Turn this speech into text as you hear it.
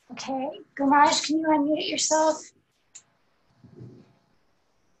Okay, Gurmaj, can you unmute yourself? Can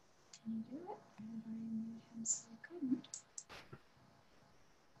you do it? Everybody unmute him, so I couldn't.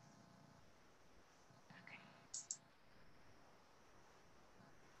 Okay.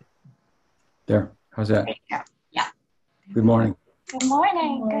 There, how's that? There you go. Yeah. Good morning. Good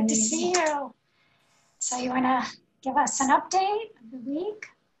morning. Good to see you. So you want to give us an update of the week?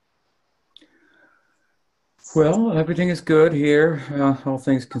 Well, everything is good here, all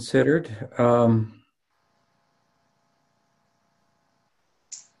things considered. How's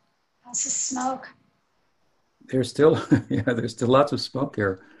the smoke? There's still, there's still lots of smoke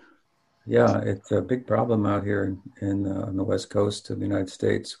here. Yeah, it's a big problem out here in on the west coast of the United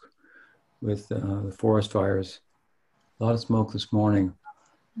States with the forest fires. A lot of smoke this morning,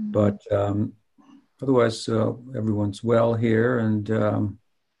 but otherwise everyone's well here,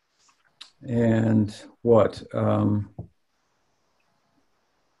 and what?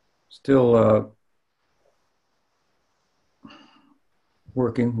 Still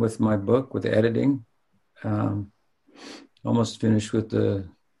working with my book, with editing. Almost finished with the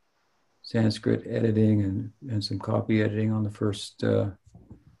Sanskrit editing and some copy editing on the first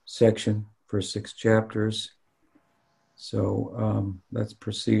section, first 6 chapters. So that's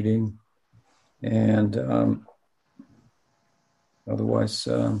proceeding. And otherwise,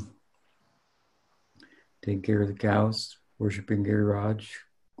 taking care of the cows, worshiping Giriraj,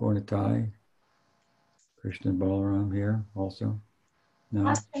 going to Thai, Krishna and Balaram here also. No.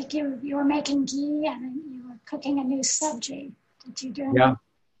 Last week you were making ghee and you were cooking a new sabji. Did you do Yeah,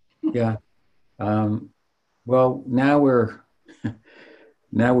 yeah. Well, now we're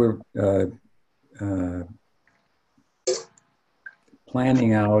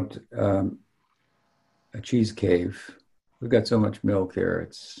planning out a cheese cave. We've got so much milk here.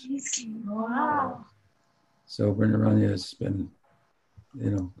 cheese cake? Wow. So Brindharanya has been,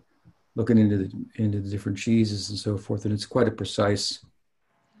 looking into the different cheeses and so forth, and it's quite a precise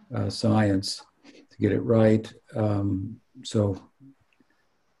science to get it right. So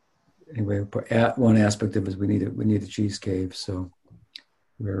anyway, one aspect of it is we need a cheese cave. So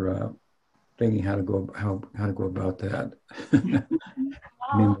we're thinking how to go about that.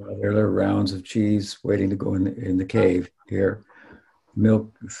 Meanwhile, there are rounds of cheese waiting to go in the cave here.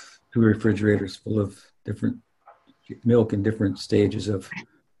 Milk, 2 refrigerators full of different milk in different stages of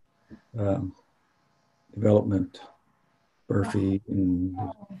development, burfi and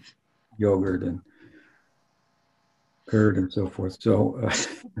yogurt and curd and so forth. So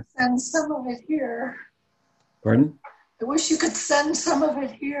send some of it here. Pardon? I wish you could send some of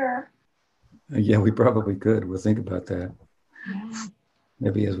it here. Yeah, we probably could. We'll think about that. Yeah.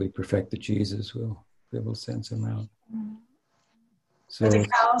 Maybe as we perfect the cheeses, we'll be able to send some out. So Are the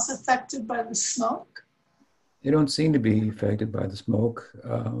cows affected by the smoke? they don't seem to be affected by the smoke.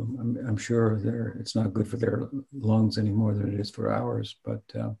 I'm sure it's not good for their lungs any more than it is for ours, but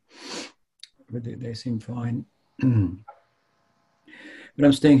they seem fine. But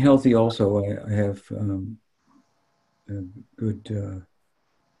I'm staying healthy also. I have a good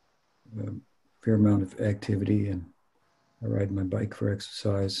fair amount of activity, and I ride my bike for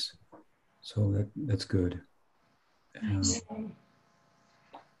exercise, so that's good.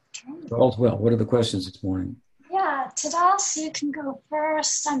 All's well. What are the questions this morning? Yeah, Tadas, you can go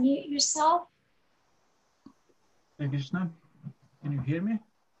first. Unmute yourself. Hey Krishna, can you hear me?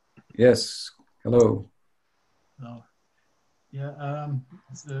 Yes. Hello. Oh, yeah.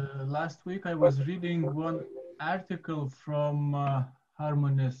 Last week I was reading one article from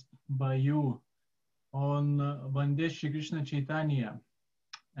Harmonist by you on Vande Shri Krishna Chaitanya,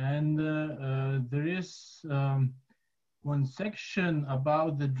 and there is one section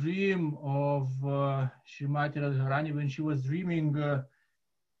about the dream of Srimati Radharani when she was dreaming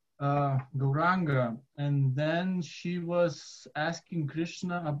Gauranga, and then she was asking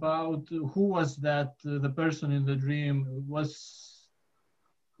Krishna about who was that the person in the dream, was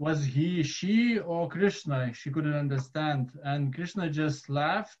he, she, or Krishna? She couldn't understand, and Krishna just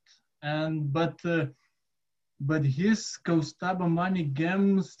laughed, and but his Kaustubha Mani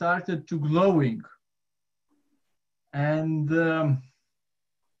gem started to glowing. And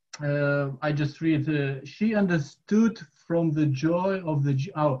I just read, she understood from the joy of the,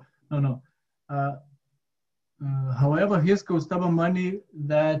 however, his Kaustubha Mani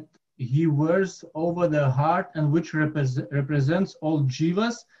that he wears over the heart and which represents all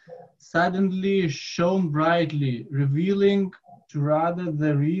jivas suddenly shone brightly, revealing to Radha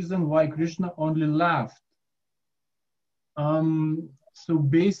the reason why Krishna only laughed. So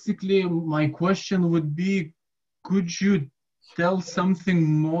basically my question would be, could you tell something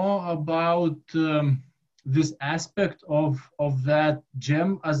more about this aspect of that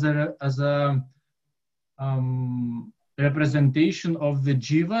gem as a representation of the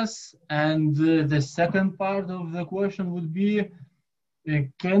jivas? And the second part of the question would be,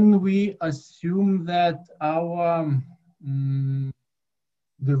 can we assume that our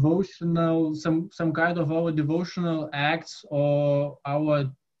devotional, some kind of our devotional acts or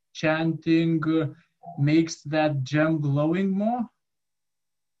our chanting makes that gem glowing more?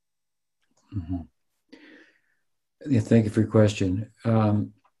 Mm-hmm. Yeah, thank you for your question.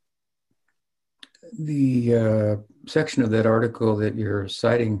 The section of that article that you're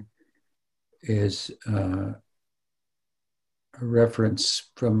citing is a reference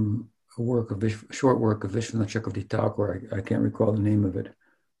from a short work of Vishwanath Chakravarti Thakur. I can't recall the name of it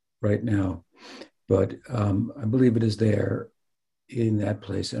right now, but I believe it is there in that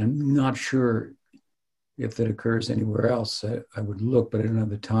place. And I'm not sure if that occurs anywhere else. I would look, but I don't have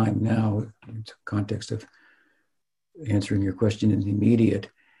the time now in the context of answering your question in the immediate.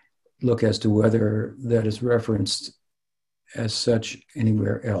 Look as to whether that is referenced as such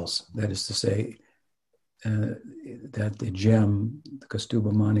anywhere else. That is to say, that the gem, the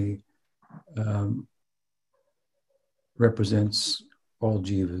Kaustubha Mani, represents all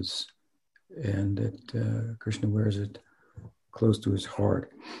jivas, and that Krishna wears it close to his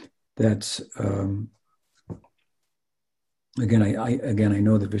heart. That's again. I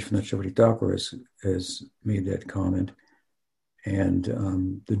know that Vishwanath Chakravarti Thakur has made that comment, and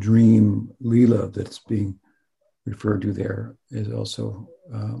the dream Leela that's being referred to there is also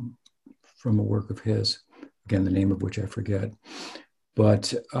from a work of his. Again, the name of which I forget.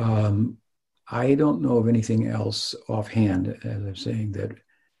 But I don't know of anything else offhand, as I'm saying, that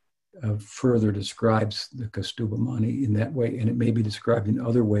further describes the Kaustubha Mani in that way, and it may be described in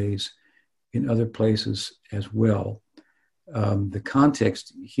other ways, in other places as well. The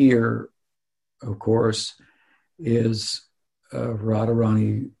context here, of course, is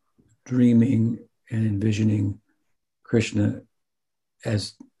Radharani dreaming and envisioning Krishna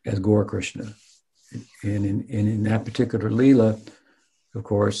as Gaura Krishna. And in that particular Leela, of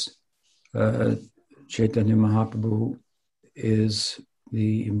course, Chaitanya Mahaprabhu is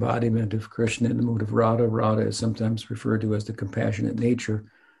the embodiment of Krishna in the mood of Radha. Radha is sometimes referred to as the compassionate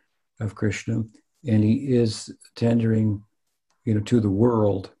nature of Krishna, and he is tendering, to the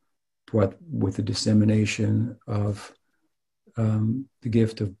world with the dissemination of the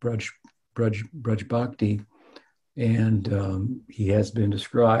gift of Braj Bhakti, and he has been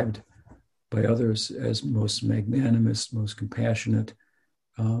described by others as most magnanimous, most compassionate,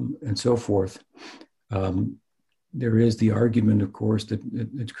 and so forth. There is the argument, of course,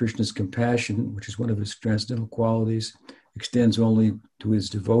 that Krishna's compassion, which is one of his transcendental qualities, extends only to his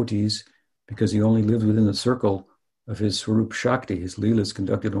devotees because he only lives within the circle of his Swarup Shakti. His Leela is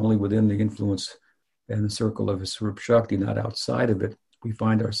conducted only within the influence and the circle of his Swarup Shakti, not outside of it. We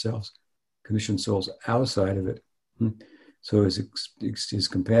find ourselves, conditioned souls, outside of it. So his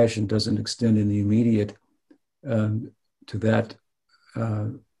compassion doesn't extend in the immediate to that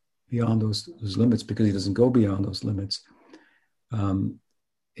beyond those limits, because he doesn't go beyond those limits. But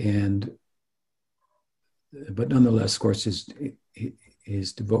nonetheless, of course,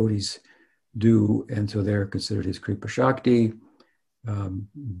 his devotees do, and so they're considered his Kripa Shakti.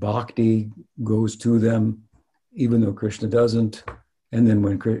 Bhakti goes to them, even though Krishna doesn't. And then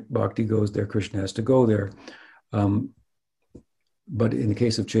when Bhakti goes there, Krishna has to go there. But in the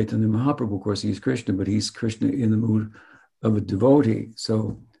case of Chaitanya Mahaprabhu, of course, he's Krishna, but he's Krishna in the mood of a devotee.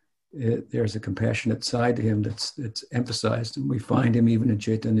 So there's a compassionate side to him that's emphasized. And we find him even in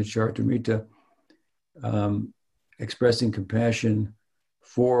Chaitanya Charitamrita expressing compassion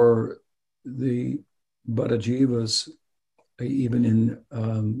for the Bada Jivas, even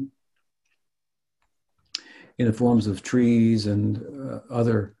in the forms of trees and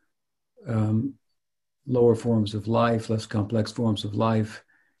other lower forms of life, less complex forms of life.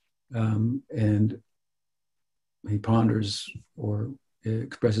 And he ponders or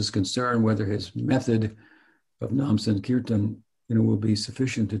expresses concern whether his method of Nam Sankirtan, will be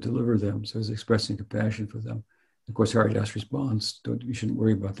sufficient to deliver them. So he's expressing compassion for them. Of course, Haridas responds, you shouldn't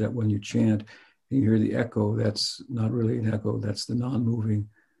worry about that when you chant. And you hear the echo, that's not really an echo, that's the non-moving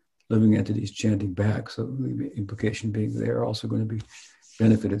living entities chanting back. So the implication being they're also going to be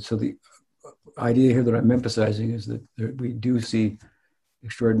benefited. So the idea here that I'm emphasizing is that we do see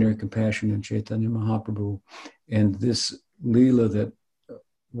extraordinary compassion in Chaitanya Mahaprabhu. And this Leela that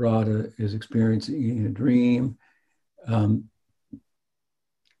Radha is experiencing in a dream,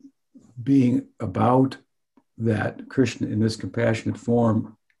 being about that Krishna in this compassionate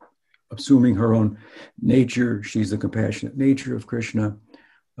form, assuming her own nature, she's the compassionate nature of Krishna,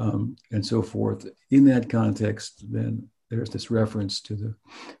 and so forth. In that context, then there's this reference to the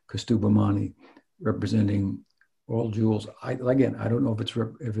Kastubamani representing all jewels. I don't know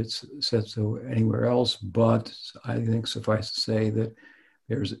if it's said so anywhere else, but I think suffice to say that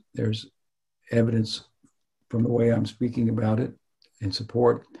there's evidence from the way I'm speaking about it in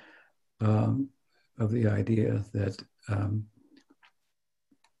support of the idea that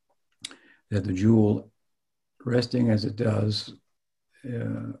that the jewel, resting as it does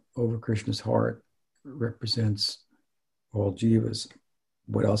over Krishna's heart, represents all jivas.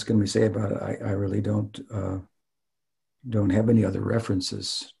 What else can we say about it? I really don't have any other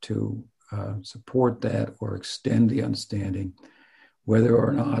references to support that or extend the understanding, whether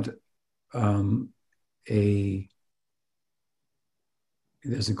or not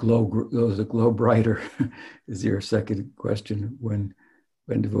there's a glow brighter is your second question when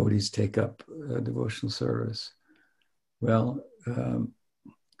devotees take up devotional service. Well,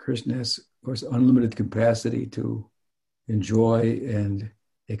 Krishna has, of course, unlimited capacity to enjoy and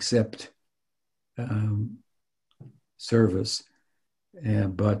accept service.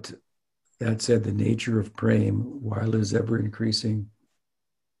 But that said, the nature of prema, while it is ever increasing,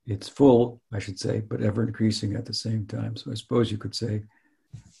 it's full, I should say, but ever increasing at the same time. So I suppose you could say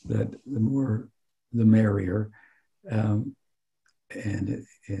that the more, the merrier, and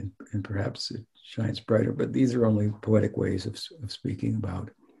perhaps it shines brighter. But these are only poetic ways of speaking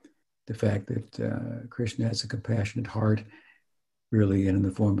about the fact that Krishna has a compassionate heart, really, and in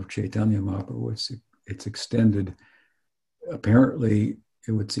the form of Chaitanya Mahaprabhu, it's extended. Apparently,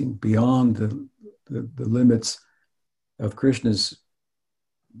 it would seem beyond the limits of Krishna's,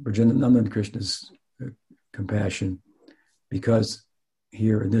 Brajanandan Krishna's compassion, because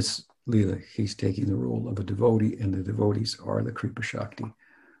here in this Leela, he's taking the role of a devotee, and the devotees are the Kripa Shakti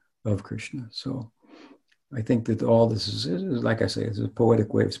of Krishna. So I think that all this is, like I say, is a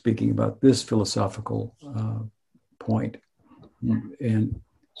poetic way of speaking about this philosophical point. And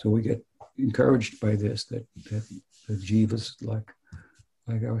so we get encouraged by this, that the jivas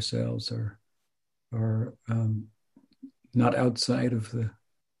like ourselves are not outside of the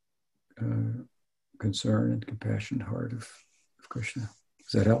concern and compassionate heart of Krishna.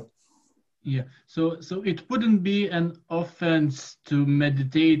 Does that help? Yeah. So it wouldn't be an offense to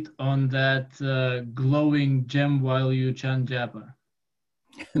meditate on that glowing gem while you chant japa.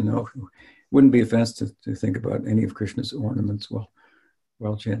 No, it wouldn't be offense to think about any of Krishna's ornaments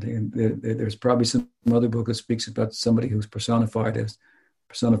while chanting. And there's probably some other book that speaks about somebody who's personified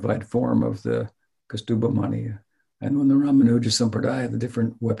form of the Kastubamani. And when the Ramanuja Sampradaya, the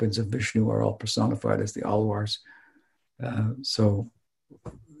different weapons of Vishnu are all personified as the alwars. So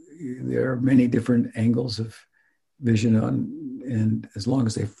there are many different angles of vision on, and as long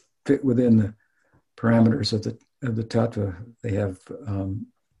as they fit within the parameters of the tattva, they have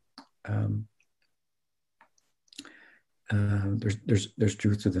there's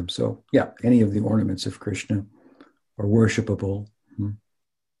truth to them. So yeah, any of the ornaments of Krishna are worshipable.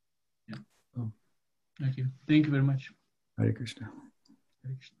 Yeah. Oh. Thank you very much. Hare Krishna.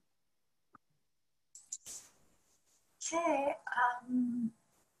 Hare Krishna. Okay.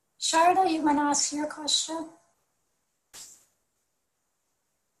 Sharda, you want to ask your question?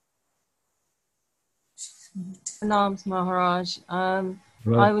 Pranams, Maharaj.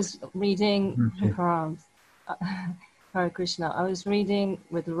 Right. I was reading Hare Krishna. I was reading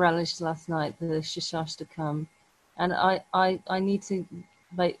with relish last night the Shishashtakam, and I need to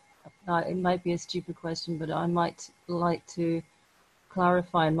make. It might be a stupid question, but I might like to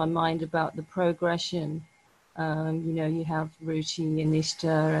clarify in my mind about the progression. You have Ruchi and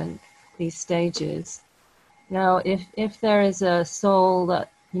Ishta and these stages. Now, if there is a soul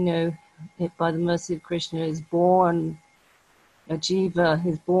that, if by the mercy of Krishna is born, a jiva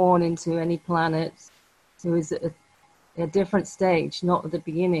is born into any planet, who is at a different stage, not at the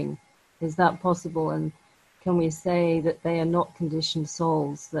beginning, is that possible? And can we say that they are not conditioned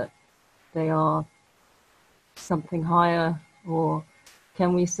souls, that they are something higher? Or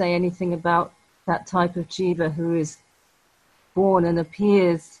can we say anything about that type of jiva who is born and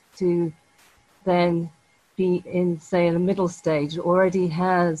appears to then be in, say, the middle stage, already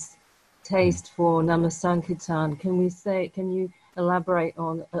has taste for Namasankirtan? Can you elaborate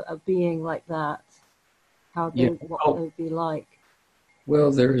on a being like that? What they would be like? Well,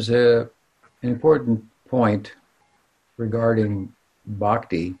 there's an important point regarding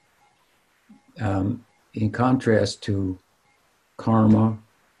bhakti. In contrast to karma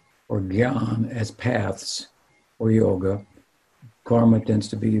or jnana as paths or yoga, karma tends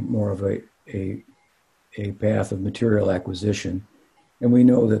to be more of a path of material acquisition. And we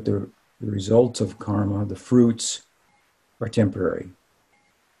know that the results of karma, the fruits, are temporary.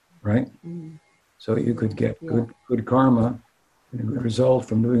 right? Mm. So you could get Yeah. good karma and a good result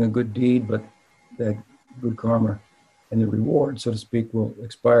from doing a good deed, but that good karma and the reward, so to speak, will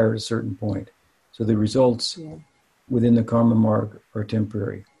expire at a certain point. So the results Yeah. within the karma mark are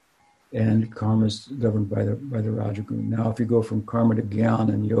temporary, and karma is governed by the Rajaguna. Now, if you go from karma to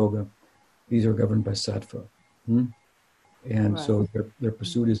jnana and yoga, these are governed by sattva. And Right. so their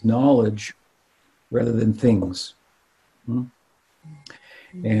pursuit is knowledge rather than things.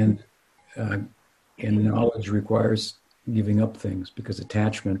 And knowledge requires giving up things because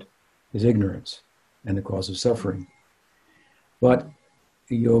attachment is ignorance and the cause of suffering. But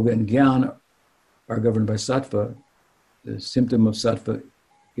yoga and jnana are governed by sattva. The symptom of sattva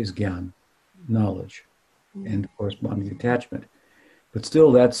is jnana, knowledge, and corresponding attachment. But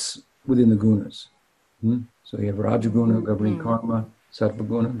still, that's within the gunas. So you have Rajaguna governing karma, Sattva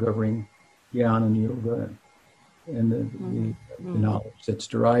guna governing jnana and yoga, and the knowledge that's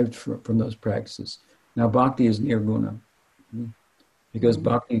derived from those practices. Now, bhakti is nirguna, because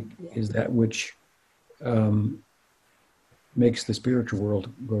bhakti is that which makes the spiritual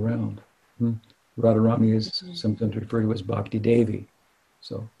world go round. Radharani is sometimes referred to as Bhakti Devi,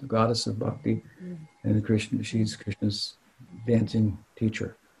 so the goddess of bhakti, and she's Krishna's dancing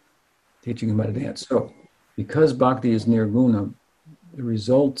teacher, teaching him how to dance. So, because bhakti is nirguna, the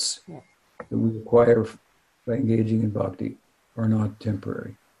results that we acquire by engaging in bhakti are not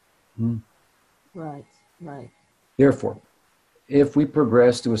temporary. Right. Therefore, if we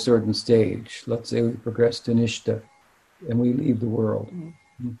progress to a certain stage, let's say we progress to nishta, and we leave the world,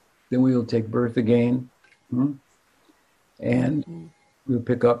 then we will take birth again, and we'll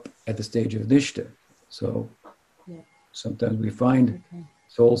pick up at the stage of nishta. So sometimes we find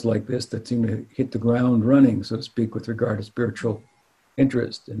souls like this that seem to hit the ground running, so to speak, with regard to spiritual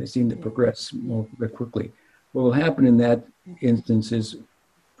interest, and they seem to progress more quickly. What will happen in that instance is,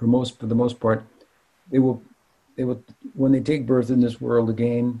 for the most part, they will when they take birth in this world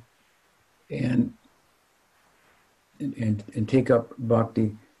again, and take up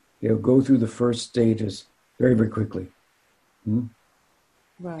bhakti, they'll go through the first stages very, very quickly,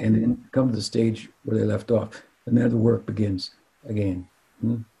 Right. and then come to the stage where they left off, and then the work begins again.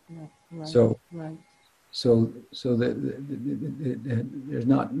 Right. So Right. So there's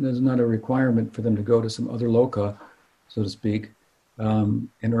not a requirement for them to go to some other loka, so to speak, and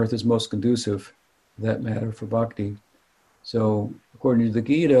earth is most conducive, for that matter, for bhakti. So according to the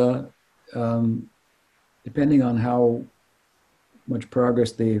Gita, depending on how much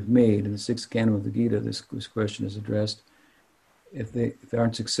progress they've made in the sixth canon of the Gita, this question is addressed. If they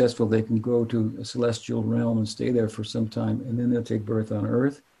aren't successful, they can go to a celestial realm and stay there for some time, and then they'll take birth on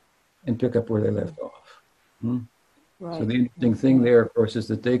earth and pick up where they left off. Right. So the interesting thing there, of course, is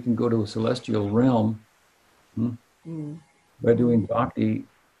that they can go to a celestial realm by doing bhakti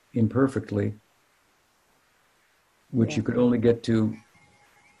imperfectly, which you could only get to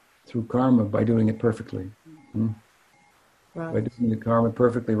through karma by doing it perfectly. Right. By doing the karma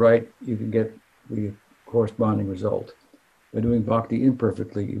perfectly right, you can get the corresponding result. By doing bhakti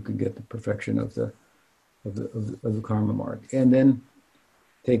imperfectly, you can get the perfection of the karma mark, and then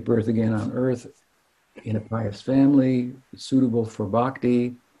take birth again on earth in a pious family, suitable for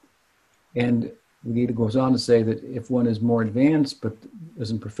bhakti. And the Gita goes on to say that if one is more advanced but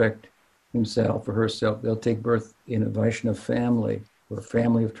doesn't perfect himself or herself, they'll take birth in a Vaishnava family or a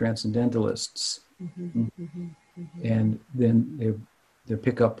family of transcendentalists. And then they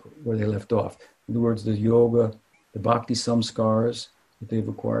pick up where they left off. In other words, the yoga, the bhakti samskars that they've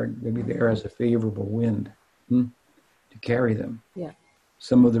acquired, they'll be there as a favorable wind to carry them. Yeah.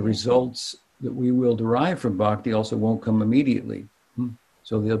 Some of the results that we will derive from bhakti also won't come immediately.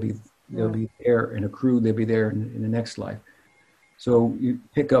 So they'll be there and accrue, they'll be there in the next life. So you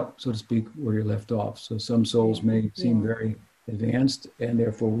pick up, so to speak, where you left off. So some souls may seem very advanced, and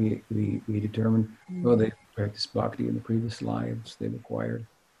therefore we determine, they practiced bhakti in the previous lives they've acquired.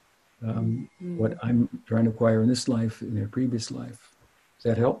 What I'm trying to acquire in this life, in their previous life.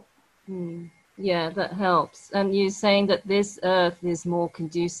 Does that help? Yeah, that helps. And you're saying that this earth is more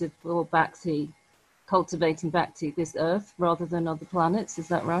conducive for bhakti, cultivating bhakti, this earth, rather than other planets. Is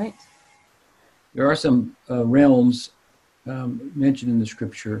that right? There are some realms mentioned in the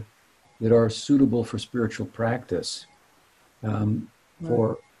scripture that are suitable for spiritual practice,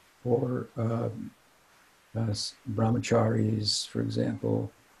 for brahmacharis, for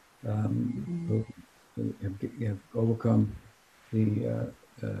example, who have overcome the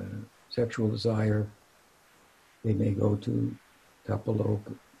sexual desire. They may go to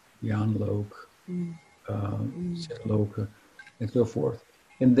Tapaloka, Yanloka, Siddhaloka, and so forth.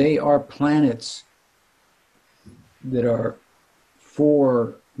 And they are planets that are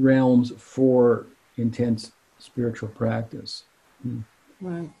for realms for intense spiritual practice.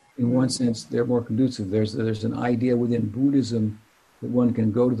 Right. In one sense, they're more conducive. There's an idea within Buddhism that one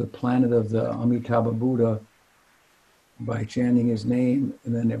can go to the planet of the Amitabha Buddha by chanting his name,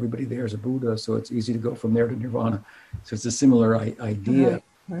 and then everybody there is a Buddha, so it's easy to go from there to nirvana. So it's a similar idea.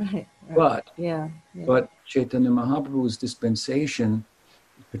 Right. But yeah. Chaitanya Mahaprabhu's dispensation,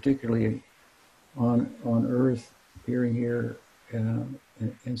 particularly on earth, appearing here,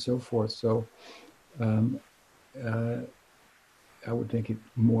 and so forth. So I would think it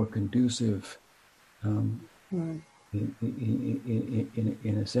more conducive in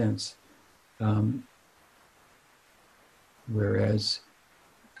a sense. Whereas,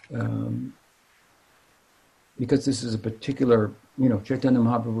 because this is a particular, Chaitanya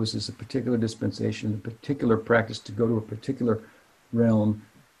Mahaprabhu is a particular dispensation, a particular practice to go to a particular realm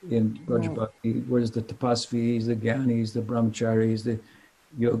in Braj Bhakti, whereas the tapasvis, the gyanis, the brahmacharis, the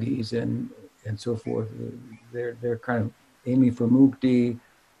yogis, and so forth, they're kind of aiming for mukti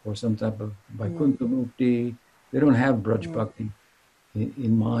or some type of Vaikuntha mukti. They don't have Braj Bhakti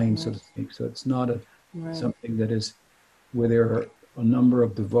in mind, so to speak. So it's not something that is where there are a number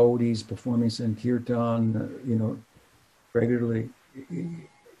of devotees performing Sankirtan, regularly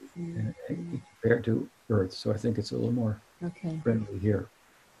compared to earth. So I think it's a little more friendly here.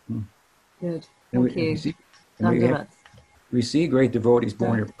 Good. And Thank you. We see great devotees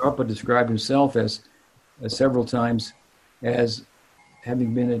born here. Prabhupada described himself as several times as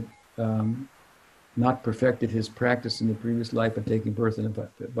having been not perfected his practice in the previous life and taking birth in a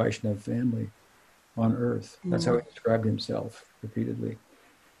Vaishnava family on earth. That's how he described himself repeatedly.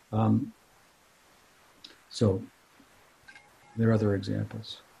 So there are other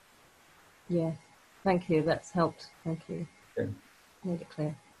examples. Yeah, thank you. That's helped. Thank you. Okay. Made it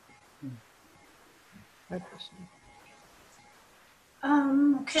clear. Hare Krishna.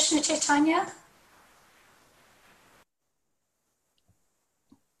 Krishna Chaitanya.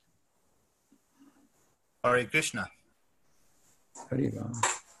 Hare Krishna. Haribol.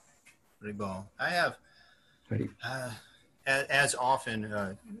 Haribol. I have, as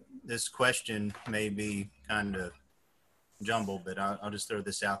often, this question may be kind of jumbled, but I'll just throw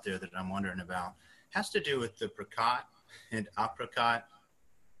this out there that I'm wondering about. It has to do with the prakat and aprakat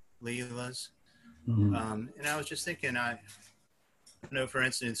leelas. And I was just thinking, I know, for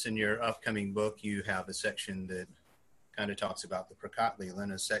instance, in your upcoming book, you have a section that kind of talks about the prakat leela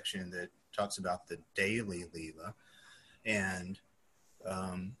and a section that talks about the daily leela. And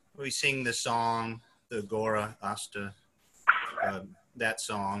we sing the song, the Gora Asta, that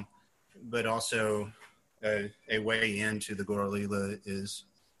song, but also a way into the Gora Leela is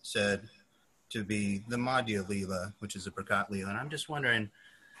said to be the Madhya Leela, which is a Prakat Leela. And I'm just wondering,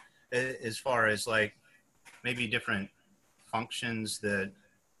 as far as like maybe different functions that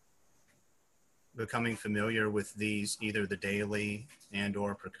becoming familiar with these, either the daily and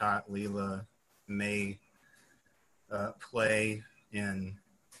or Prakat Leela may play in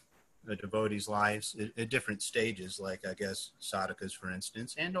the devotees' lives at different stages, like I guess sadhakas, for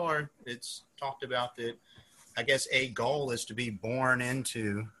instance, and or it's talked about that I guess a goal is to be born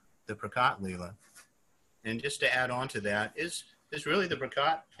into the Prakat Leela. And just to add on to that, is really the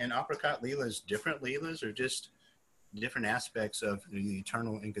Prakat and Aprakat Leelas different Leelas or just different aspects of the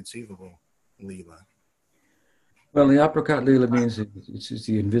eternal inconceivable Leela? Well, the Aprakat Leela means it's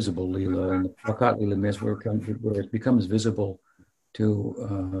the invisible Leela, and the Prakat Leela means where it becomes visible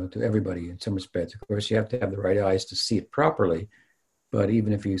to everybody in some respects. Of course, you have to have the right eyes to see it properly, but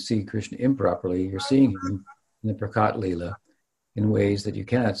even if you see Krishna improperly, you're seeing him in the Prakat Leela in ways that you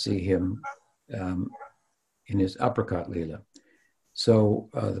cannot see him in his Aprakat Leela. So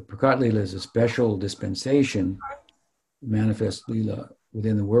the Prakat Leela is a special dispensation, manifest Leela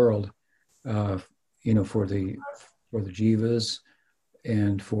within the world, for the jivas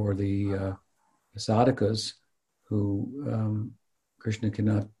and for the sadhakas who Krishna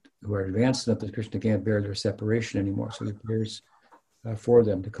cannot, who are advanced enough that Krishna can't bear their separation anymore. So he appears for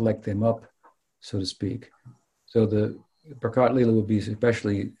them to collect them up, so to speak. So the Prakat Leela will be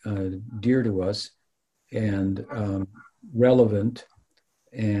especially dear to us and relevant,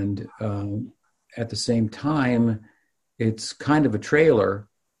 and at the same time, it's kind of a trailer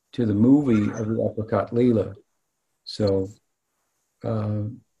to the movie of the Aprakat Leela. So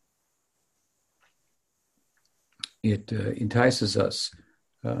it entices us,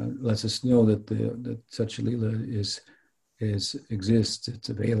 lets us know that such a Leela exists, it's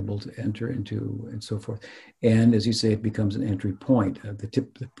available to enter into, and so forth. And as you say, it becomes an entry point,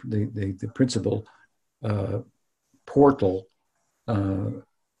 the principal portal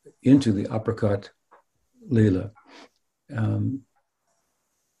into the Aprakat Leela.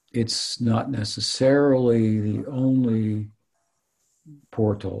 it's not necessarily the only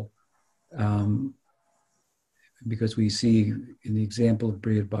portal, because we see in the example of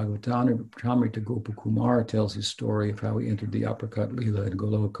Brihad Bhagavatamrita, Gopakumar tells his story of how he entered the Aprakat Lila in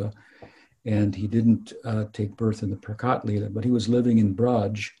Goloka, and he didn't take birth in the Prakat Lila, but he was living in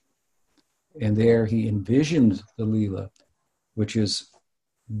Braj, and there he envisioned the Lila, which is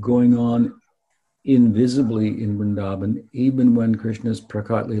going on invisibly in Vrindavan, even when Krishna's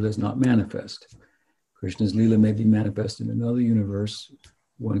Prakat Lila is not manifest. Krishna's Lila may be manifest in another universe.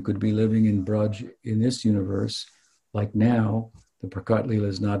 One could be living in Braj in this universe, like now. The Prakat Lila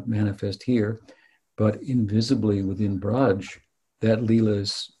is not manifest here, but invisibly within Braj, that Lila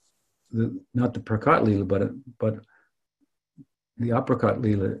is not the Prakat Lila, but the Aprakat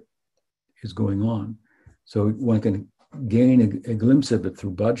Lila is going on. So one can gain a glimpse of it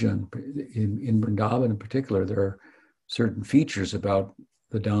through bhajan. In Vrindavan in particular, there are certain features about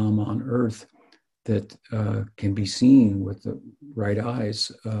the Dham on earth that can be seen with the right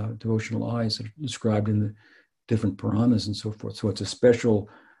eyes, devotional eyes, that are described in the different Puranas and so forth. So it's a special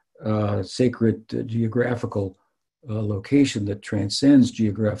sacred geographical location that transcends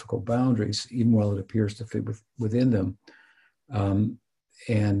geographical boundaries, even while it appears to fit within them. And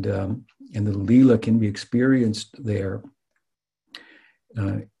the Leela can be experienced there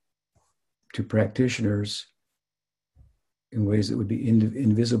to practitioners in ways that would be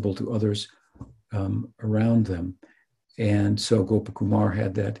invisible to others around them. And so Gopakumar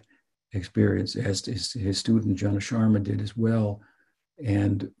had that experience, as his student Jana Sharma did as well.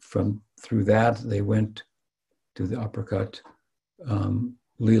 And through that, they went to the Aprakat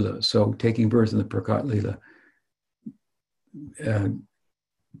Leela. So taking birth in the Prakat Leela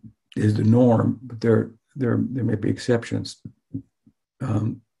is the norm, but there may be exceptions.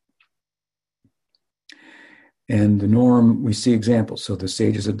 And the norm, we see examples. So the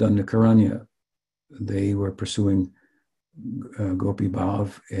sages of Dandakaranya, they were pursuing Gopi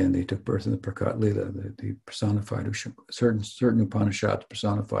Bhav, and they took birth in the Prakat Leela. They personified, certain Upanishads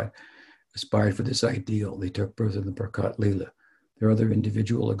personified, aspired for this ideal. They took birth in the Prakat Leela. There are other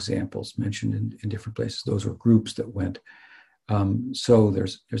individual examples mentioned in different places. Those were groups that went. So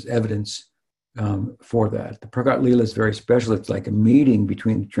there's evidence for that. The Prakat Leela is very special. It's like a meeting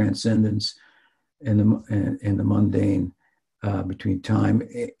between transcendence and the mundane, between time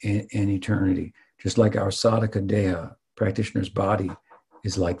and eternity. Just like our sadhaka deha, practitioner's body,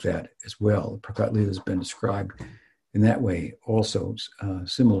 is like that as well. The Prakat Leela has been described in that way, also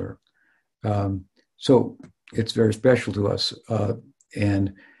similar. So it's very special to us,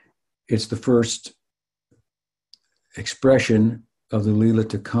 and it's the first expression of the Leela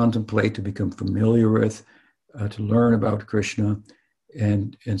to contemplate, to become familiar with, to learn about Krishna,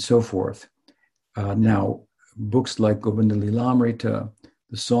 and so forth. Now, books like Govinda Lilamrita,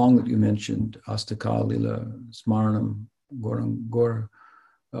 the song that you mentioned, Astaka Lila, Smaranam, Gora,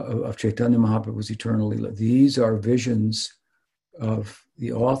 of Chaitanya Mahaprabhu's Eternal Lila, these are visions of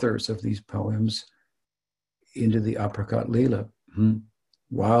the authors of these poems into the Aprakat Lila.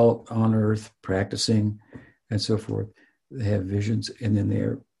 While on earth, practicing, and so forth, they have visions, and then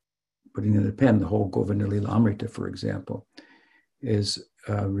they're putting in the pen. The whole Govinda Lilamrita, for example, is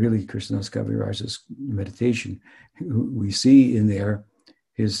really Krishnadas Kaviraja's meditation. We see in there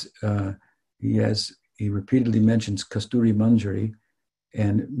he repeatedly mentions Kasturi Manjari,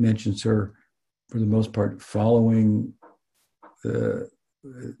 and mentions her, for the most part, following the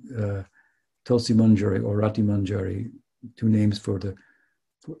Tulsi Manjari or Rati Manjari, two names for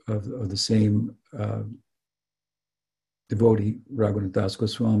of the same devotee, Raghunath Das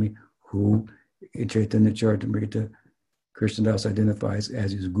Goswami, who in Chaitanya Charitamrita, Krishnadas identifies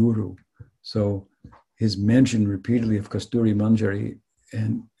as his guru. So his mention repeatedly of Kasturi Manjari,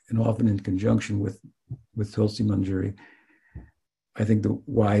 and often in conjunction with Tulsi Manjari, I think the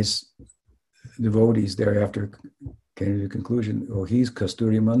wise devotees thereafter came to the conclusion, he's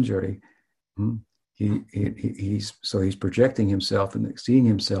Kasturi Manjari. He's projecting himself and seeing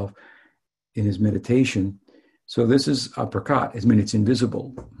himself in his meditation. So this is aprakat. I mean, it's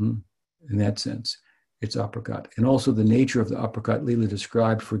invisible in that sense. It's aprakat. And also the nature of the aprakat lila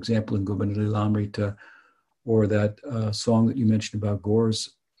described, for example, in Govinda Lilamrita, or that song that you mentioned about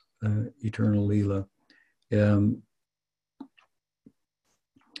Gaura's Eternal Lila.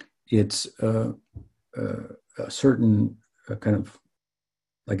 It's a certain kind of,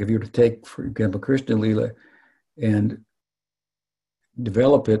 like if you were to take, for example, Krishna Lila and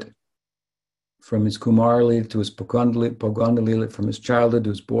develop it from his Kumar Lila to his Poganda Lila, from his childhood to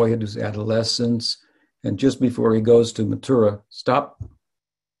his boyhood to his adolescence, and just before he goes to Mathura, stop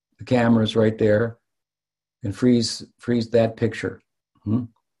the cameras right there and freeze that picture.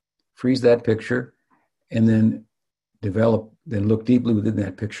 freeze that picture, and then look deeply within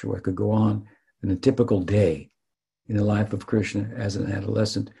that picture what could go on in a typical day in the life of Krishna as an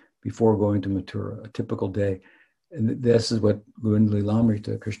adolescent before going to Mathura, a typical day. And this is what Govinda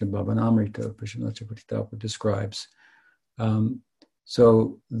Lilamrita, Krishna Bhavanamrita, Krishna Chaitanya describes.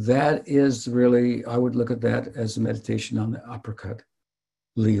 So that is really, I would look at that as a meditation on the apricot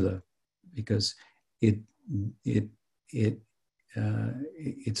lila, because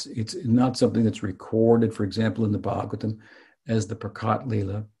it's not something that's recorded, for example, in the Bhagavatam as the prakat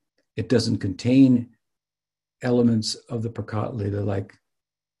lila. It doesn't contain elements of the prakat lila like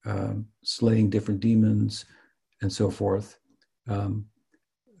slaying different demons and so forth,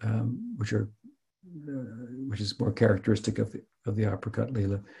 which is more characteristic of the apricot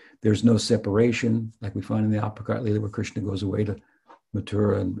lila. There's no separation like we find in the apricot lila, where Krishna goes away to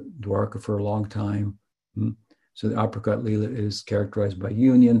Mathura and Dwarka for a long time. So the apricot lila is characterized by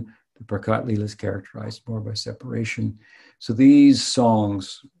union. The prakat lila is characterized more by separation. So these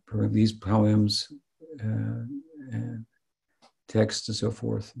songs, these poems, and texts and so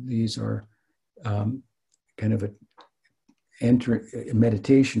forth, these are kind of a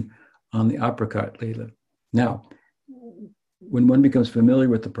meditation on the apricot lila. Now, when one becomes familiar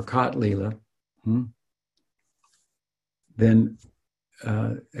with the prakat lila, then,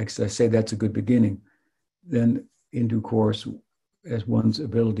 as I say, that's a good beginning. Then, in due course, as one's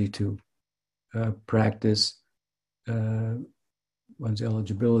ability to practice, one's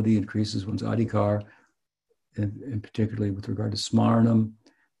eligibility increases, one's adhikar, and particularly with regard to smaranam,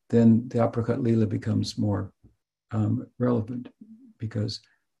 then the apricot lila becomes more relevant, because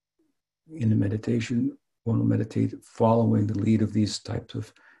in the meditation, one will meditate following the lead of these types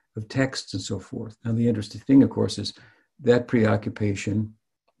of texts and so forth. Now, the interesting thing, of course, is that preoccupation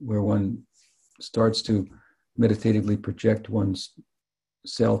where one starts to meditatively project one's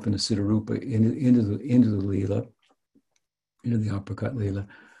self in a siddharupa into the lila, into the apricot lila,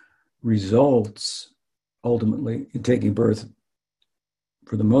 results ultimately in taking birth,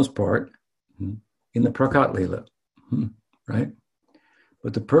 for the most part, in the prakat lila, right?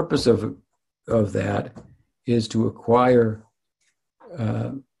 But the purpose of that is to acquire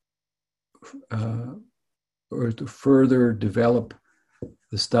or to further develop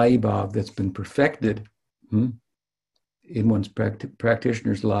the sthayi bhav that's been perfected in one's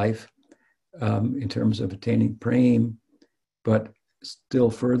practitioner's life in terms of attaining prema, but still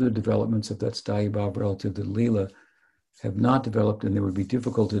further developments of that sthayi bhav relative to lila have not developed, and they would be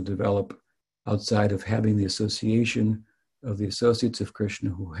difficult to develop outside of having the association of the associates of Krishna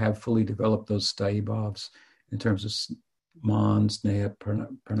who have fully developed those sthayi bhavs in terms of man, sneha,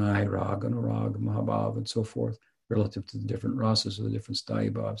 pranay, rag, anurag, mahabhav, and so forth, relative to the different rasas or the different sthayi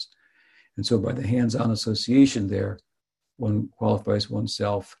bhavs. And so by the hands-on association there, one qualifies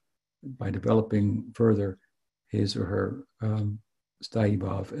oneself by developing further his or her sthayi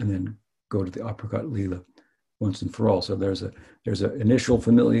bhav, and then go to the apricot lila once and for all. So there's an initial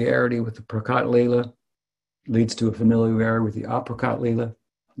familiarity with the prakat lila, leads to a familiarity with the apricot lila,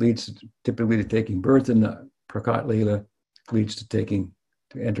 leads typically to taking birth in the prakat lila, leads to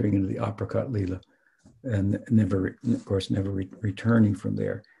entering into the apricot lila, and never returning from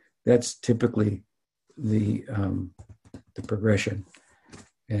there. That's typically the progression,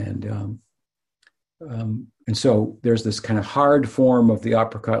 and so there's this kind of hard form of the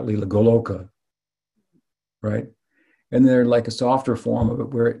apricot lila, goloka, right? And there's like a softer form of it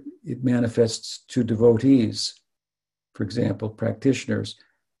where it manifests to devotees, for example, practitioners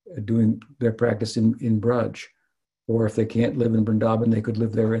doing their practice in Braj. Or if they can't live in Vrindavan, they could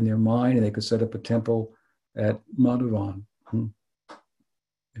live there in their mind, and they could set up a temple at Madhuvan and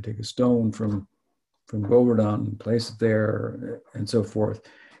take a stone from Govardhan and place it there, and so forth.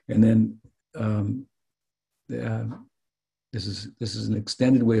 And then this is an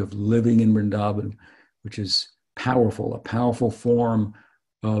extended way of living in Vrindavan, which is powerful, a powerful form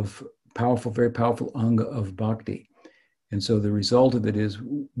of very powerful anga of bhakti. And so the result of it is,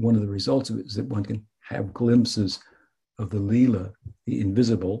 one of the results of it is that one can have glimpses of the lila, the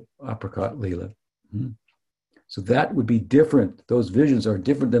invisible apricot lila. So that would be different. Those visions are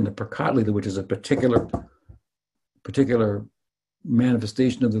different than the prakat lila, which is a particular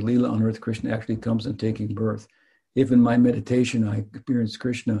manifestation of the lila on earth. Krishna actually comes and taking birth. If in my meditation I experience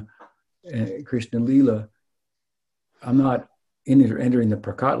Krishna lila, I'm not entering the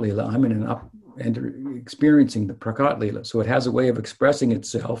prakat lila. I'm experiencing the prakat lila. So it has a way of expressing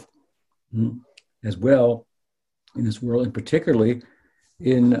itself as well in this world, and particularly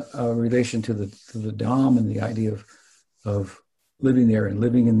in relation to the Dham and the idea of living there and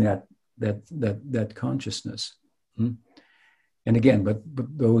living in that consciousness. And again, but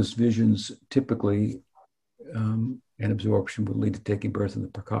those visions typically and absorption would lead to taking birth in the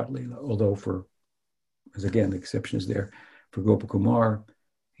Prakat Lila. Although as again, the exception is there. For Gopakumar,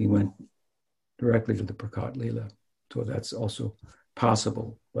 he went directly to the Prakat Lila. So that's also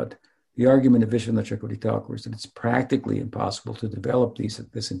possible. But the argument of Vishwanath Chakravarti Thakur is that it's practically impossible to develop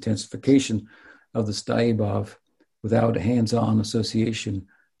this intensification of the Sthayi Bhav without a hands-on association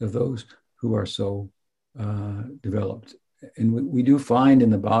of those who are so developed. And we do find in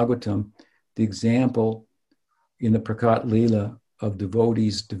the Bhagavatam the example in the Prakat Lila of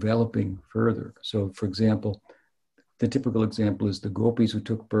devotees developing further. So, for example, the typical example is the gopis who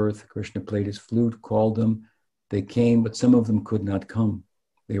took birth. Krishna played his flute, called them. They came, but some of them could not come.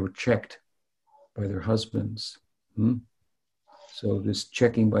 They were checked by their husbands. So this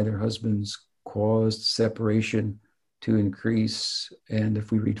checking by their husbands caused separation to increase. And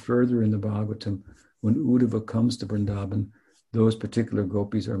if we read further in the Bhagavatam, when Uddhava comes to Vrindavan, those particular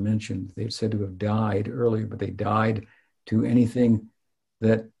gopis are mentioned. They're said to have died earlier, but they died to anything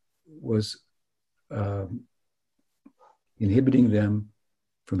that was inhibiting them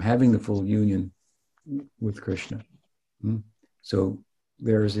from having the full union with Krishna. So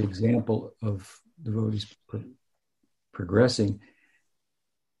there is an example of devotees progressing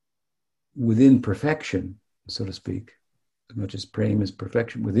within perfection, so to speak, as much as prema is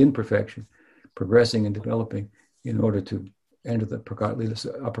perfection, within perfection, progressing and developing in order to enter the Prakat Lila,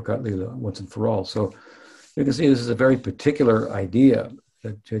 Aprakat Lila once and for all. So you can see this is a very particular idea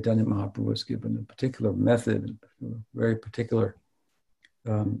that Chaitanya Mahaprabhu was given, a particular method, a very particular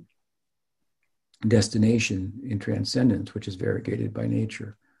destination in transcendence, which is variegated by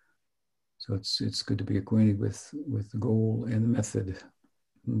nature. So it's good to be acquainted with the goal and the method,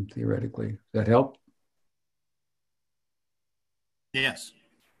 theoretically. Does that help? Yes.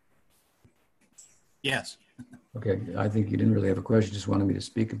 Yes. Okay, I think you didn't really have a question, just wanted me to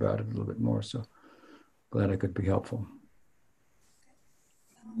speak about it a little bit more, so glad I could be helpful.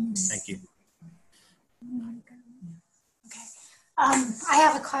 Thank you. Okay. I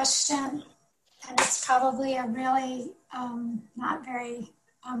have a question, and it's probably a really not very,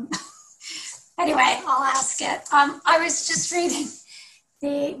 anyway, I'll ask it. I was just reading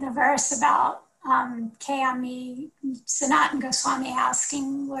the verse about Kayami, Sanatan Goswami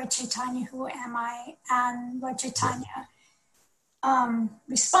asking Lord Chaitanya, who am I? And Lord Chaitanya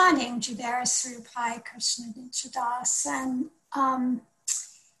responding, Jivera Srupai Krishna Dinchadas. And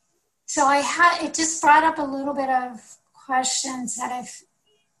so it just brought up a little bit of questions that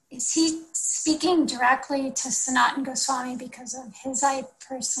is he speaking directly to Sanatan Goswami because of his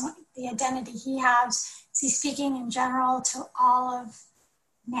the identity he has? Is he speaking in general to all of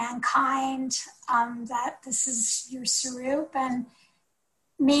mankind, that this is your Sarup, and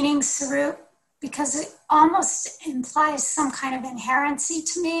meaning Sarup, because it almost implies some kind of inherency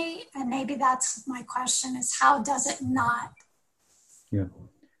to me, and maybe that's my question, is how does it not? Yeah,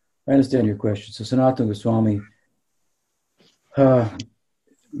 I understand your question. So Sanatana Goswami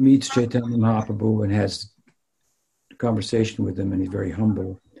meets Chaitanya Mahaprabhu and has a conversation with him, and he's very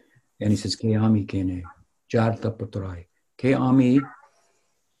humble, and he says, Kayami kene, jarta patrai. Kayami,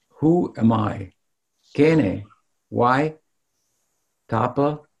 who am I? Kene, why?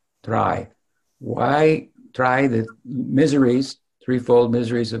 Tapa, try. Why try the miseries, threefold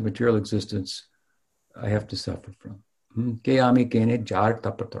miseries of material existence I have to suffer from? Kayami kene, jar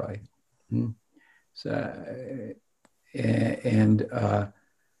tapa try. And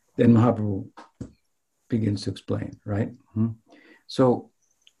then Mahaprabhu begins to explain, right? So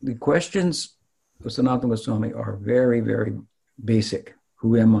the questions of Sanatana Goswami are very, very basic.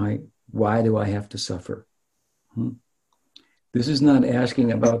 Who am I? Why do I have to suffer? This is not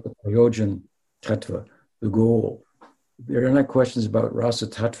asking about the prayojan tattva, the goal. There are not questions about rasa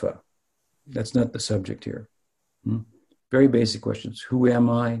tattva. That's not the subject here. Very basic questions. Who am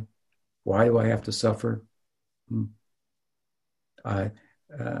I? Why do I have to suffer? I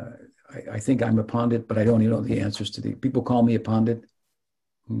think I'm a pandit, but I don't even know the answers to the. People call me a pandit.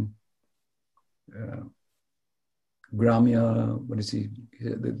 Gramya, what is he?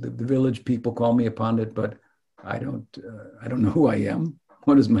 The village people call me a pandit, but I don't know who I am.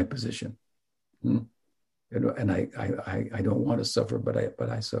 What is my position? And I don't want to suffer, but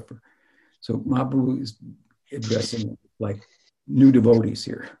I suffer. So Mahaprabhu is addressing like new devotees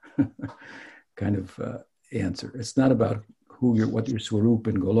here, kind of answer. It's not about what your Swarup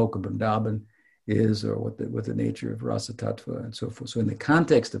in Goloka Vrindavan is, or what the nature of Rasa Tattva and so forth. So in the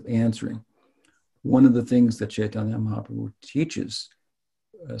context of answering, one of the things that Chaitanya Mahaprabhu teaches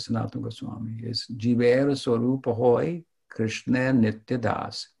Sanatana Goswami is Jivera Swarupa Hoy Krishna Nitya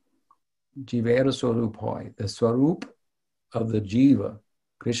Das. Jivera Swarup Hoy. The Swarup of the jiva,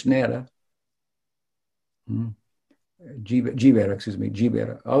 Krishnera,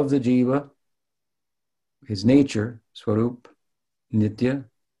 jivera, of the jiva, his nature, Swarup, Nitya,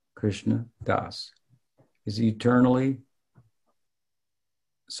 Krishna, Das, is eternally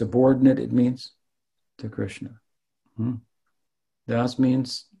subordinate, it means, to Krishna. Das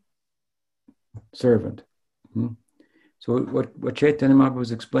means servant. So what Chaitanya Mahaprabhu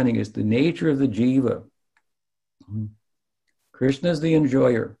was explaining is the nature of the jiva. Krishna is the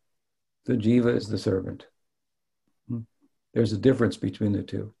enjoyer. The jiva is the servant. There's a difference between the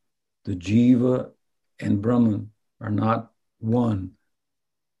two. The jiva and Brahman are not one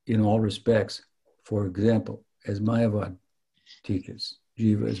in all respects. For example, as Mayavad teaches,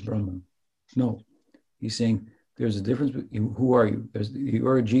 jiva is Brahman. No, he's saying there's a difference. Who are you?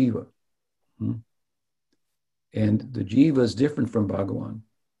 You're a jiva. And the jiva is different from Bhagawan.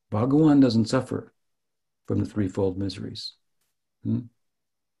 Bhagawan doesn't suffer from the threefold miseries.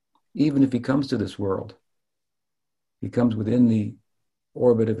 Even if he comes to this world, he comes within the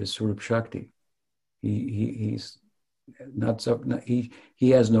orbit of his Swarup Shakti. He's not he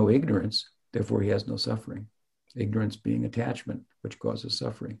has no ignorance, therefore he has no suffering. Ignorance being attachment, which causes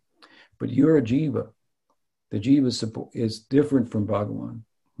suffering. But you're a jiva. The jiva is different from Bhagawan.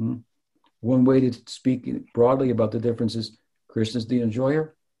 One way to speak broadly about the difference is Krishna is the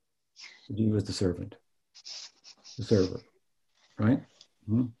enjoyer, the jiva is the servant, the server, right?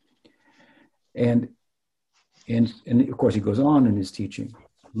 And of course he goes on in his teaching,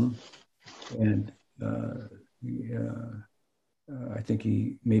 and I think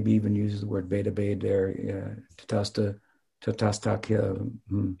he maybe even uses the word beta beta there, tatastakya,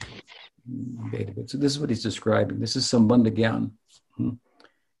 beta beta. So this is what he's describing. This is sambandha gyan.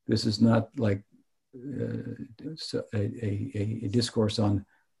 This is not like a discourse on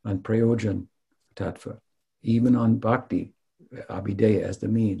prayojan tattva, even on bhakti, abhideya as the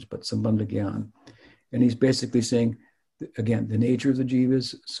means, but sambandha gyan. And he's basically saying, again, the nature of the jiva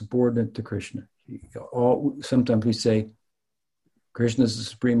is subordinate to Krishna. Sometimes we say, Krishna is the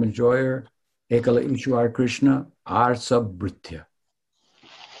supreme enjoyer, Ekala Ishwar Krishna, Ar Sabritya.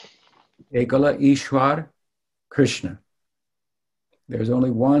 Ekala Ishwar Krishna. There's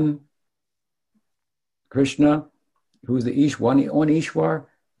only one Krishna, who's the one Ishwar,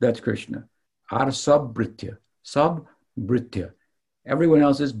 that's Krishna. Ar Sabritya. Sab-Britya. Everyone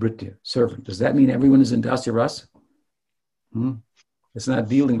else is Britya, servant. Does that mean everyone is in Dasya Rasa? It's not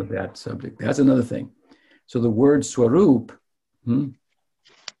dealing with that subject. That's another thing. So the word Swarup, the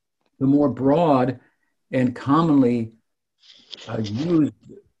more broad and commonly used,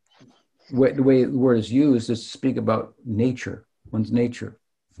 the way the word is used is to speak about nature, one's nature.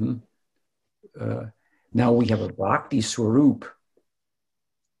 Now we have a Bhakti Swarup.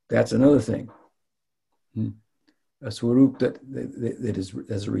 That's another thing. A Swarup that is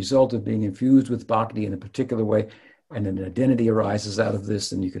as a result of being infused with Bhakti in a particular way, and an identity arises out of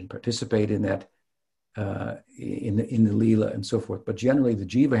this, and you can participate in that, in the Leela and so forth. But generally, the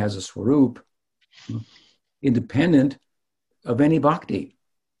Jiva has a Swarup independent of any Bhakti.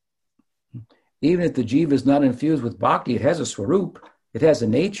 Even if the Jiva is not infused with Bhakti, it has a Swarup, it has a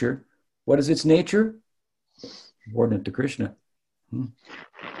nature. What is its nature? Subordinate to Krishna.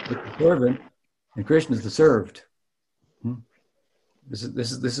 It's the servant, and Krishna is the served. This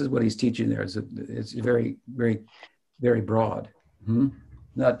is what he's teaching there. It's very, very, very broad.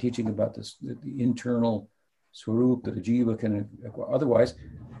 Not teaching about this the internal swarup that a jiva can acquire. Otherwise,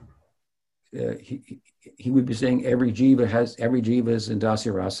 he would be saying every jiva is in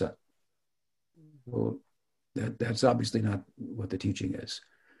dasya rasa. Well, that's obviously not what the teaching is.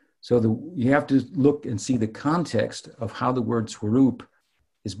 So you have to look and see the context of how the word swarup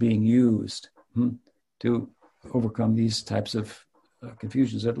is being used to overcome these types of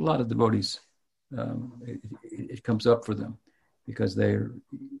confusions that a lot of devotees, it comes up for them because they're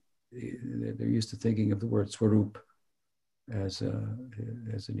used to thinking of the word swarup as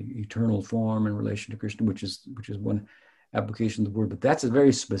an eternal form in relation to Krishna, which is one application of the word. But that's a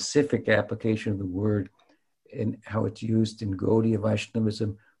very specific application of the word and how it's used in Gaudiya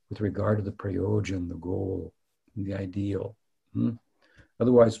Vaishnavism with regard to the prayojan, the goal, the ideal.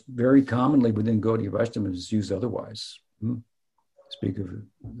 Otherwise, very commonly within Gaudiya Vaishnavism is used otherwise. Speak of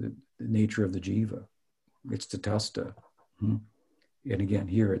the nature of the jiva. It's tatasta. And again,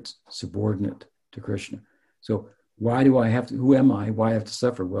 here it's subordinate to Krishna. So why do I have to, who am I? Why I have to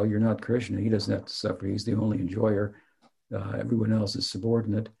suffer? Well, you're not Krishna. He doesn't have to suffer. He's the only enjoyer. Everyone else is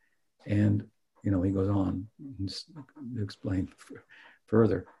subordinate. And, he goes on to explain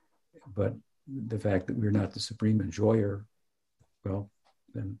further. But the fact that we're not the supreme enjoyer, well,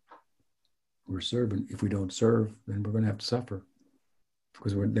 then We're serving. If we don't serve, then we're going to have to suffer,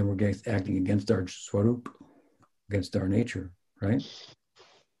 because we're acting against our swarup, against our nature, right?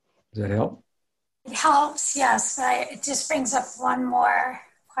 Does that help? It helps, yes, but it just brings up one more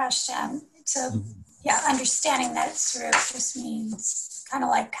question. So, yeah, understanding that swarup just means kind of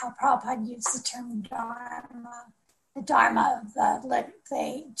like how Prabhupada used the term dharma. The dharma of the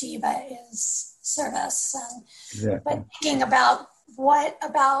jiva is service. And, exactly. But thinking about what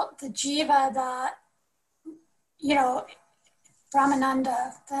about the jiva that,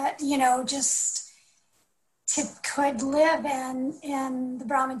 Brahmananda, that, just could live in the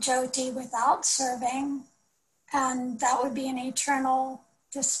Brahmajyoti without serving, and that would be an eternal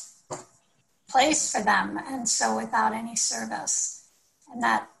place for them, and so without any service. And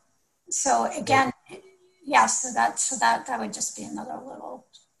that, so again, so that would just be another little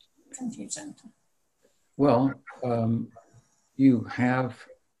confusion. Well, you have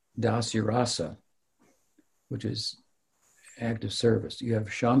dasya-rasa, which is active service. You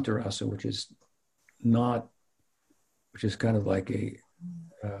have shanta-rasa, which is kind of like a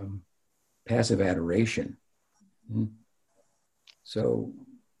passive adoration. So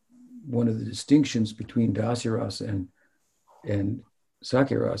one of the distinctions between dasya-rasa and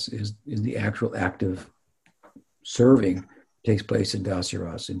sakya-rasa is the actual active serving takes place in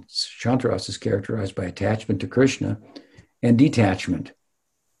dasya-rasa. And shanta-rasa is characterized by attachment to Krishna and detachment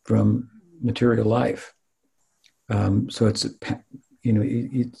from material life. So it's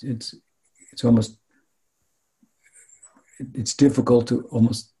almost, it's difficult to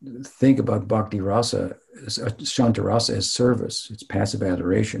almost think about bhakti rasa, shanta rasa, as service. It's passive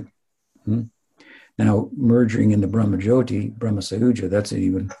adoration. Now, merging into Brahmajyoti, Brahma Sahuja, that's an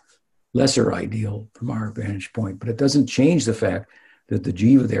even lesser ideal from our vantage point, but it doesn't change the fact that the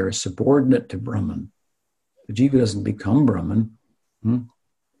jiva there is subordinate to Brahman. The jiva doesn't become Brahman.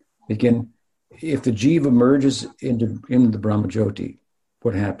 Again, if the jiva merges into the Brahmajyoti,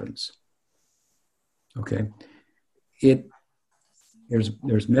 what happens? Okay,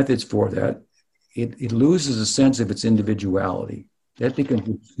 there's methods for that. It loses a sense of its individuality. That becomes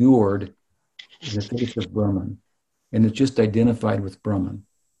obscured in the face of Brahman, and it's just identified with Brahman.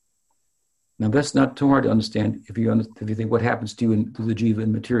 Now, that's not too hard to understand if you think what happens to you to the jiva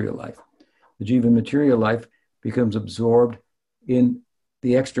in material life. The jiva in material life becomes absorbed in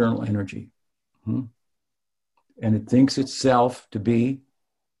the external energy. And it thinks itself to be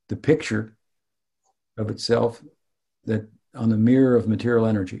the picture of itself that on the mirror of material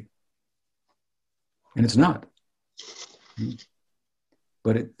energy. And it's not.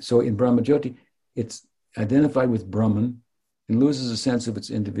 But so in Brahmajyoti, it's identified with Brahman and loses a sense of its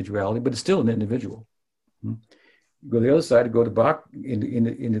individuality, but it's still an individual. You go to the other side, go to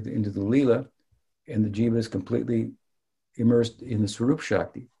into the Leela, and the jiva is completely immersed in the Swarup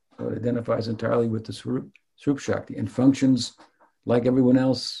Shakti. So it identifies entirely with the Swarup Shakti and functions like everyone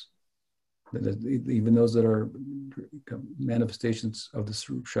else, even those that are manifestations of the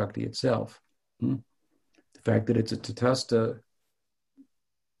Swarup Shakti itself. The fact that it's a tatastha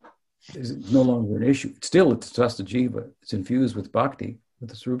is no longer an issue. It's still a tatastha jiva. It's infused with bhakti,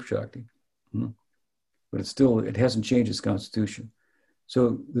 with the Swarup Shakti. But it hasn't changed its constitution.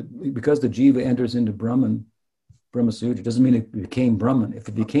 So because the jiva enters into Brahma Suja, doesn't mean it became Brahman. If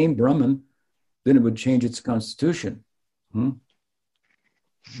it became Brahman, then it would change its constitution. But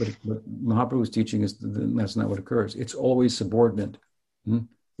Mahaprabhu's teaching is that that's not what occurs. It's always subordinate.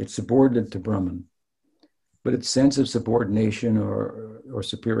 It's subordinate to Brahman. But its sense of subordination or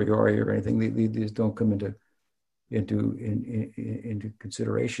superiority or anything, these don't come into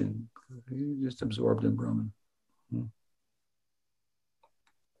consideration. You're just absorbed in Brahman.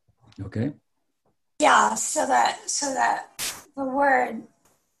 Okay. Yeah, so that the word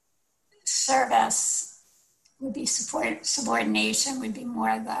service would be subordination would be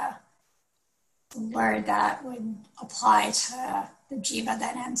more the word that would apply to the jiva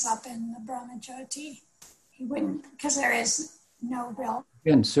that ends up in the Brahmajyoti. He wouldn't, because there is no real.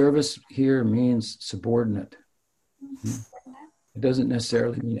 Again, service here means subordinate. It doesn't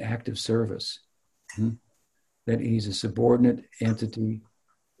necessarily mean active service. That he's a subordinate entity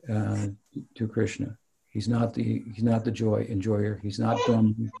to Krishna. He's not the enjoyer. He's not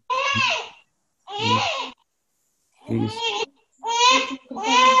Brahman.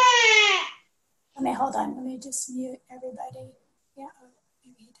 Hold on. Let me just mute everybody. Yeah,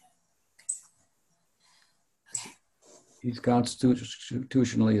 maybe he did. Okay. He's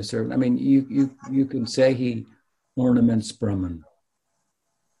constitutionally a servant. I mean, you can say he ornaments Brahman.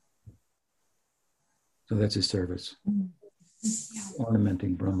 So that's his service.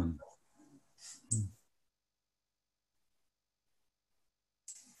 Ornamenting Brahman.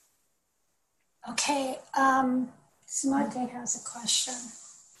 Okay, Smarte has a question.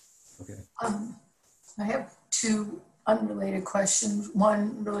 Okay. I have two unrelated questions.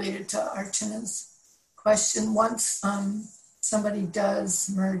 One related to Archana's question. Once somebody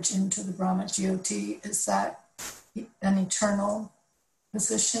does merge into the Brahma Jyoti, is that an eternal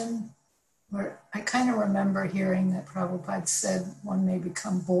position? Or I kind of remember hearing that Prabhupada said one may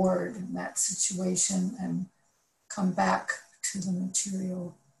become bored in that situation and come back to the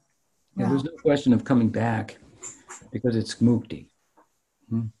material Yeah, realm. there's no question of coming back because it's mukti.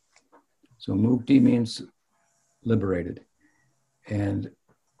 So mukti means liberated, and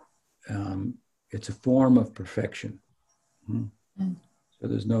it's a form of perfection. So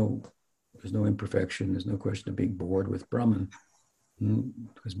there's no imperfection. There's no question of being bored with Brahman,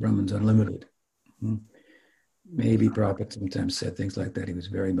 because Brahman's unlimited. Maybe Prabhupada sometimes said things like that. He was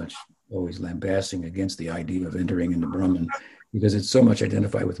very much always lambasting against the idea of entering into Brahman because it's so much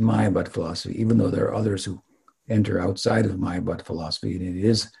identified with Mayavad philosophy, even though there are others who enter outside of Mayavad philosophy, and it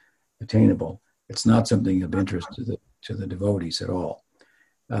is attainable. It's not something of interest to the devotees at all.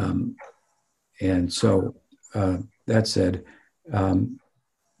 And so that said,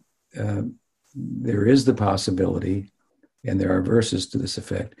 there is the possibility, and there are verses to this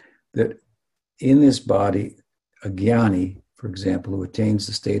effect, that in this body, a jnani, for example, who attains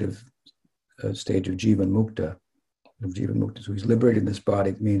the stage of jivan mukta, so he's liberated in this body,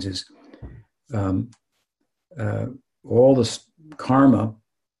 it means is all this karma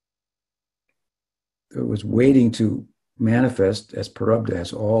that was waiting to manifest as prarabdha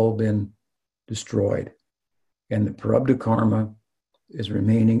has all been destroyed. And the prarabdha karma is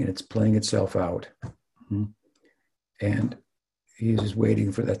remaining and it's playing itself out. And he's just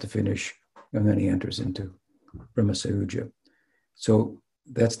waiting for that to finish, and then he enters into Brahma Sahuja. So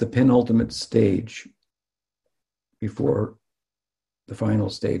that's the penultimate stage before the final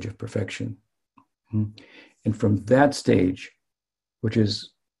stage of perfection. And from that stage, which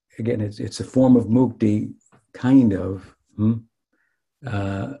is, again, it's a form of mukti, kind of,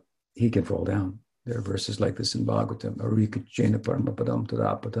 he can fall down. There are verses like this in Bhagavatam. Arikachena paramapadam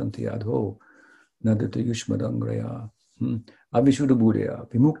tadapatanti adho nadata yushmadangraya avishuddhabudaya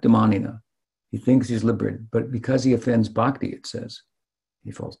vimuktamanina. He thinks he's liberated, but because he offends bhakti, it says, he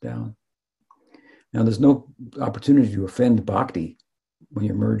falls down. Now, there's no opportunity to offend bhakti when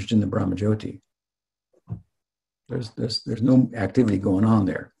you're merged in the Brahma Jyoti. There's no activity going on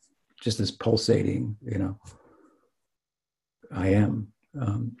there. Just this pulsating, I am.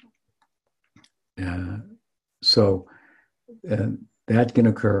 So that can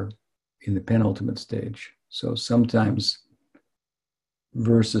occur in the penultimate stage. So sometimes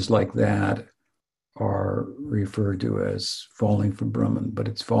verses like that are referred to as falling from Brahman, but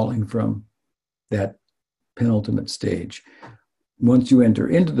it's falling from that penultimate stage. Once you enter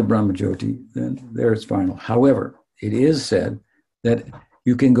into the Brahma Jyoti, then there it's final. However, it is said that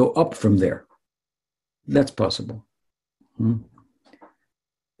you can go up from there. That's possible.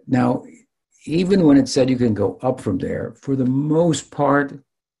 Now, even when it said you can go up from there, for the most part,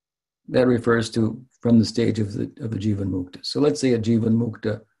 that refers to from the stage of the Jivan Mukta. So let's say a Jivan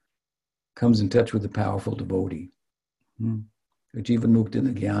Mukta comes in touch with a powerful devotee. A Jivan Mukta in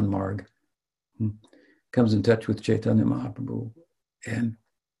the Gyan Marg comes in touch with Chaitanya Mahaprabhu, and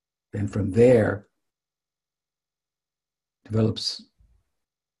then from there develops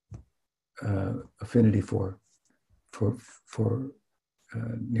affinity for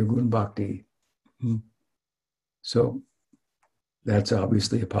Nirguna Bhakti. So that's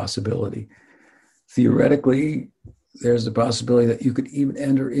obviously a possibility. Theoretically, there's the possibility that you could even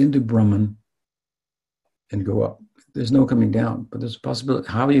enter into Brahman and go up. There's no coming down, but there's a possibility.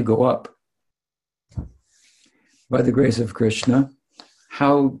 How do you go up? By the grace of Krishna.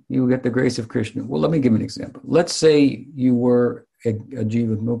 How you get the grace of Krishna? Well, let me give an example. Let's say you were a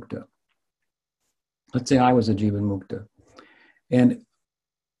Jivan Mukta. Let's say I was a Jivan Mukta. And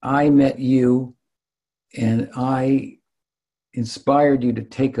I met you and I inspired you to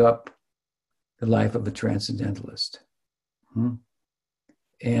take up the life of a transcendentalist.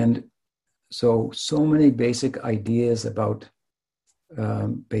 And so many basic ideas about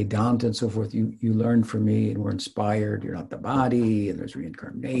Vedanta and so forth, you learned from me and were inspired. You're not the body, and there's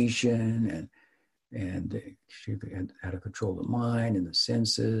reincarnation, and how to control the mind and the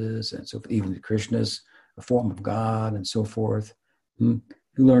senses, and so forth. Even Krishna's a form of God, and so forth. You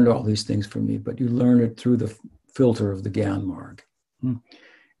learned all these things from me, but you learned it through the filter of the Gyan Marg.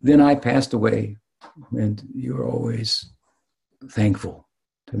 Then I passed away, and you were always thankful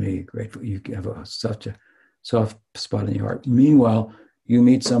to me, grateful. You have such a soft spot in your heart. Meanwhile, you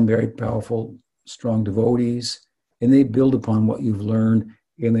meet some very powerful, strong devotees, and they build upon what you've learned,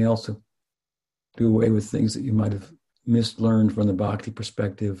 and they also do away with things that you might have mislearned from the bhakti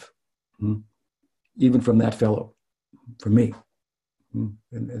perspective, even from that fellow, from me,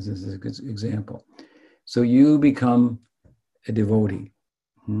 as an example. So you become a devotee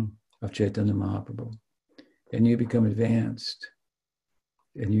of Chaitanya Mahaprabhu, and you become advanced,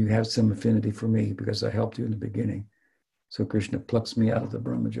 and you have some affinity for me because I helped you in the beginning. So Krishna plucks me out of the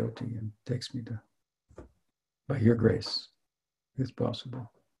Brahmajyoti and takes me to, by your grace, it's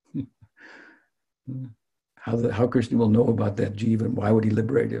possible. How Krishna will know about that jiva and why would he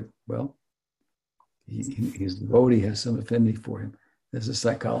liberate him? Well, his devotee has some affinity for him. There's a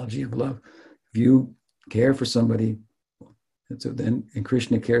psychology of love. If you care for somebody, and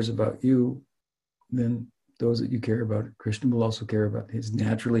Krishna cares about you, then those that you care about, Krishna will also care about.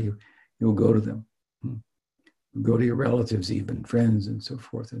 Naturally, you will go to them. Go to your relatives, even friends, and so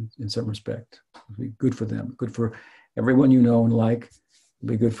forth. In some respect, it'll be good for them. Good for everyone you know and like. It'll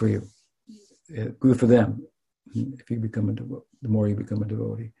be good for you. Good for them. If you become the more you become a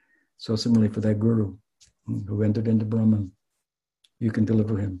devotee. So similarly for that guru who entered into Brahman, you can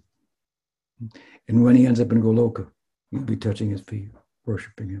deliver him. And when he ends up in Goloka, you'll be touching his feet,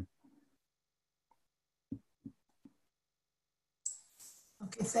 worshiping him.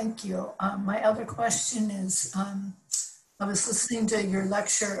 Okay, thank you. My other question is, I was listening to your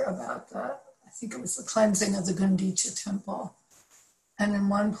lecture about I think it was the cleansing of the Gundicha temple. And in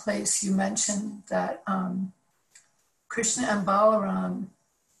one place you mentioned that Krishna and Balaram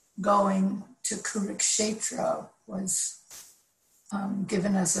going to Kurukshetra was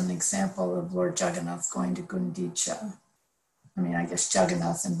given as an example of Lord Jagannath going to Gundicha. I mean, I guess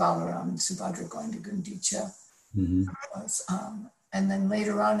Jagannath and Balaram and Subhadra going to Gundicha was. And then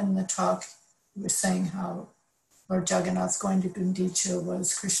later on in the talk, you were saying how Lord Jagannath going to Gundicha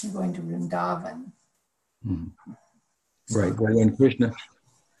was Krishna going to Vrindavan. Right. Well,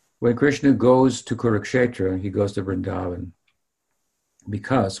 when Krishna goes to Kurukshetra, he goes to Vrindavan.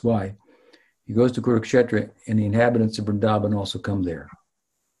 Because, why? He goes to Kurukshetra and the inhabitants of Vrindavan also come there.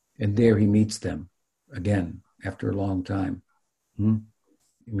 And there he meets them again after a long time. He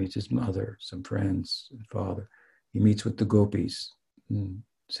meets his mother, some friends, and father. He meets with the gopis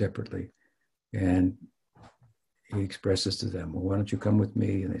separately. And he expresses to them, well, why don't you come with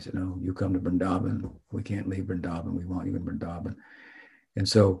me? And they said, no, you come to Vrindavan. We can't leave Vrindavan. We want you in Vrindavan. And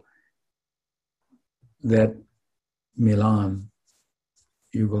so that Milan,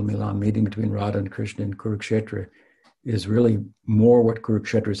 Yugal Milan, meeting between Radha and Krishna in Kurukshetra is really more what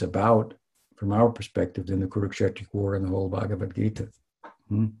Kurukshetra is about from our perspective than the Kurukshetric war and the whole Bhagavad Gita.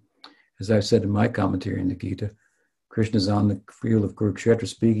 As I've said in my commentary in the Gita, Krishna's on the field of Kurukshetra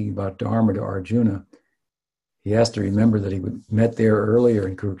speaking about Dharma to Arjuna. He has to remember that he met there earlier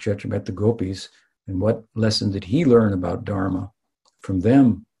in Kurukshetra, met the gopis, and what lesson did he learn about Dharma from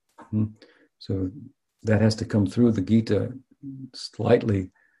them? So that has to come through the Gita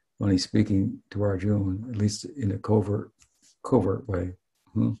slightly when he's speaking to Arjuna, at least in a covert way.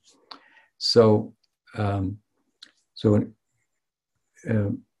 So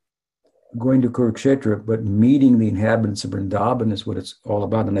going to Kurukshetra, but meeting the inhabitants of Vrindavan is what it's all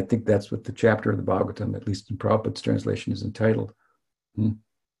about. And I think that's what the chapter of the Bhagavatam, at least in Prabhupada's translation, is entitled.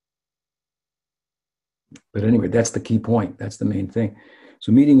 But anyway, that's the key point. That's the main thing.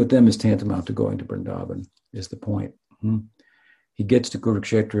 So meeting with them is tantamount to going to Vrindavan, is the point. He gets to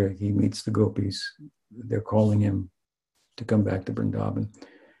Kurukshetra, he meets the gopis. They're calling him to come back to Vrindavan.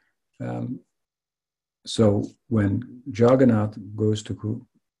 So when Jagannath goes to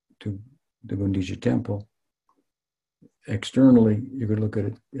the Gundicha temple, externally, you could look at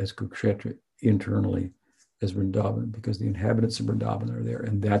it as Kurukshetra, internally as Vrindavan, because the inhabitants of Vrindavan are there.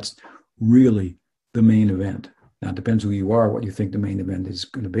 And that's really the main event. Now, it depends who you are, what you think the main event is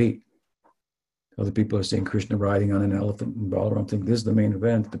going to be. Other people are saying Krishna riding on an elephant, and Balaram think this is the main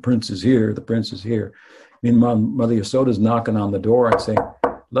event. The prince is here, the prince is here. Meanwhile, Mother Yasoda's knocking on the door and saying,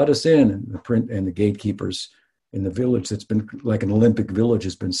 let us in. And the gatekeepers in the village that's been like an Olympic village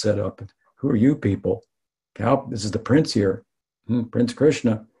has been set up. Who are you people? This is the prince here, Prince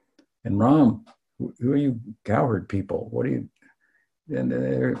Krishna and Ram. Who are you cowherd people? What do you?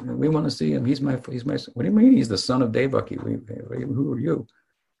 And we want to see him. He's my. What do you mean? He's the son of Devaki. Who are you?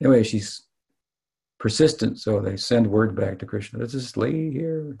 Anyway, she's persistent, so they send word back to Krishna. There's this lady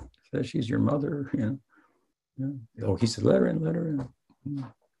here says she's your mother. Oh, he said, let her in.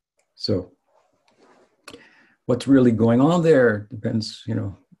 So, what's really going on there depends,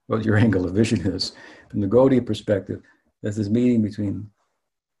 what your angle of vision is. From the Gaudiya perspective, there's this meeting between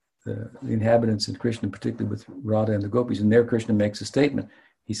the inhabitants and Krishna, particularly with Radha and the gopis, and there Krishna makes a statement.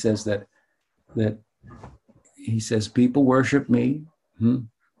 He says that he says people worship me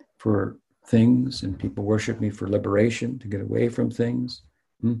for things, and people worship me for liberation, to get away from things.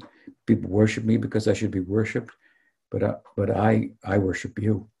 People worship me because I should be worshipped, but I worship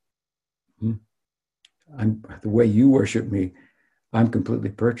you. I'm the way you worship me. I'm completely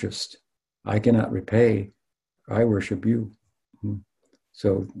purchased. I cannot repay. I worship you.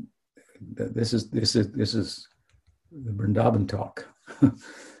 So this is the Vrindavan talk.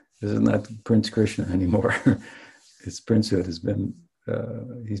 This is not Prince Krishna anymore. His princehood has been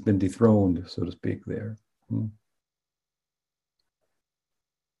he's been dethroned, so to speak, there.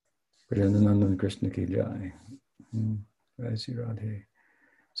 Priyanandan Krishna ki jai. Radhe.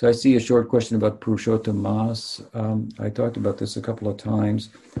 So I see a short question about Purushottam Mas. I talked about this a couple of times.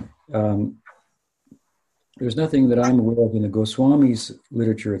 There's nothing that I'm aware of in the Goswami's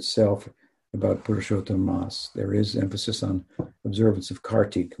literature itself about Purushottam Mas. There is emphasis on observance of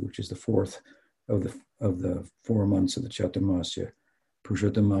Kartik, which is the fourth of the 4 months of the Chaturmasya.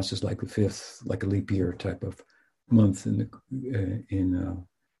 Purushottam Mas is like the fifth, like a leap year type of month in the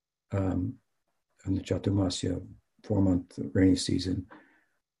Chaturmasya 4-month rainy season.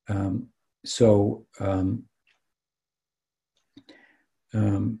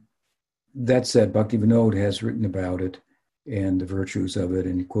 That said, Bhakti Vinod has written about it and the virtues of it,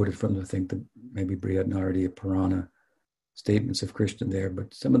 and he quoted from, I think, the maybe Brihad Naradiya Purana statements of Krishna there.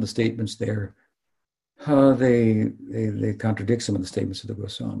 But some of the statements there, they contradict some of the statements of the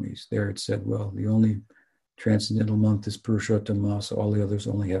Goswamis. There it said, well, the only transcendental month is Purushottam Masa. All the others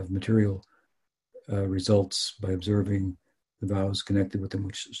only have material results by observing the vows connected with them,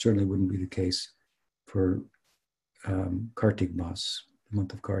 which certainly wouldn't be the case for Kartik Mas, the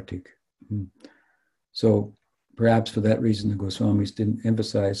month of Kartik. So perhaps for that reason, the Goswamis didn't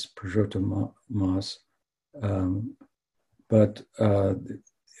emphasize Purushottam Mas. But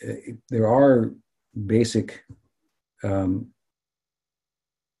there are basic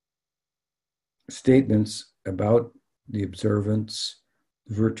statements about the observance,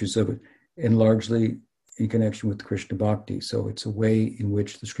 the virtues of it, and largely in connection with Krishna Bhakti. So it's a way in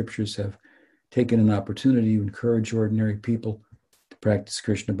which the scriptures have taken an opportunity to encourage ordinary people to practice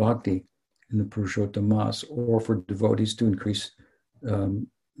Krishna Bhakti in the Purushottam Mas, or for devotees to increase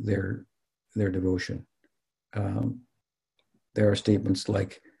their devotion. There are statements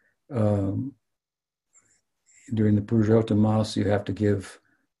like during the Purushottam Mas, you have to give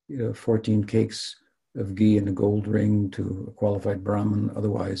 14 cakes of ghee and a gold ring to a qualified Brahmin.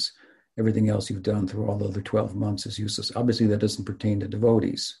 Otherwise, everything else you've done through all the other 12 months is useless. Obviously, that doesn't pertain to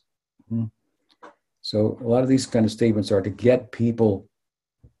devotees. So a lot of these kind of statements are to get people,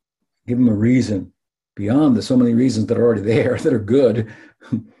 give them a reason beyond the so many reasons that are already there that are good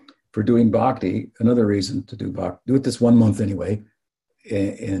for doing bhakti. Another reason to do bhakti, do it this 1 month anyway,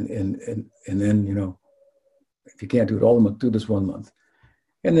 and then if you can't do it all the month, do this 1 month,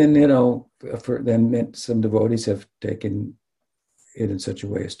 and then then some devotees have taken it in such a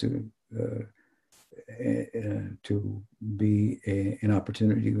way as to be an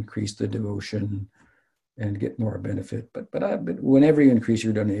opportunity to increase the devotion and get more benefit. But whenever you increase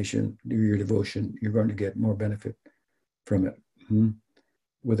your donation, your devotion, you're going to get more benefit from it.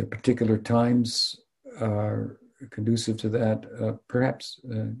 Whether particular times are conducive to that, perhaps,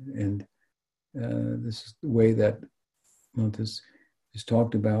 and this is the way that month is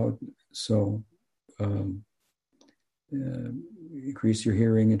talked about. So increase your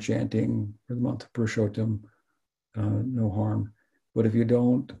hearing and chanting for the month of Purushottam, no harm. But if you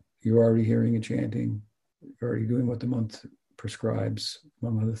don't, you're already hearing and chanting, you're already doing what the month prescribes,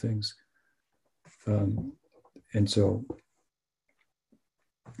 among other things. And so,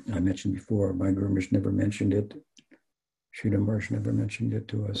 I mentioned before, my Guru Maharaj never mentioned it. Sridhar Maharaj never mentioned it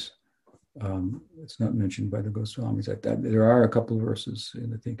to us. It's not mentioned by the Goswamis. There are a couple of verses,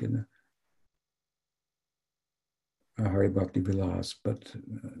 I think, in the Hari Bhakti Vilas, but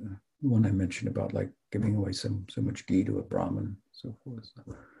the one I mentioned about like giving away so much ghee to a Brahmin and so forth.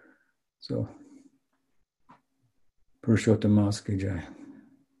 So, Purushottam Mas ki jai.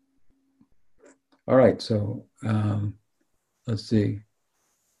 All right, so let's see.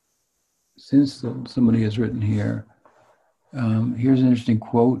 Since somebody has written here, here's an interesting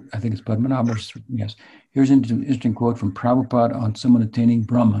quote. I think it's Padmanabha's. Yes. Here's an interesting quote from Prabhupada on someone attaining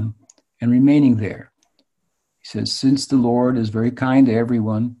Brahman and remaining there. He says, since the Lord is very kind to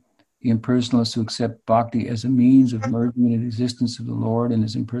everyone, the impersonalists who accept bhakti as a means of merging in the existence of the Lord and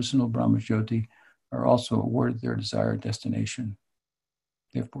his impersonal Brahmajyoti are also awarded their desired destination.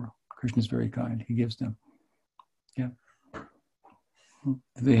 Therefore, Krishna is very kind. He gives them. Yeah. Do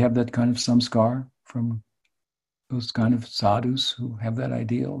they have that kind of samskar from those kind of sadhus who have that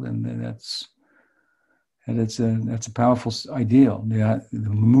ideal? Then that's And that's a powerful ideal. The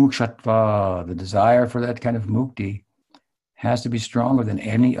mukshatva, the desire for that kind of mukti, has to be stronger than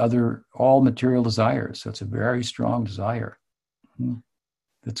all material desires. So it's a very strong desire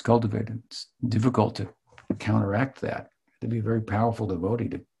that's cultivated. It's difficult to counteract that. To be a very powerful devotee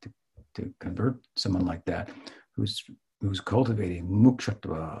to convert someone like that, who's cultivating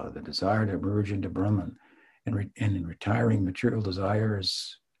mukshatva, the desire to emerge into Brahman, and in retiring material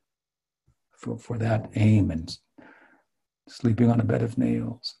desires for that aim, and sleeping on a bed of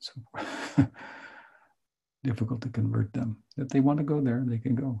nails. So difficult to convert them. If they want to go there, they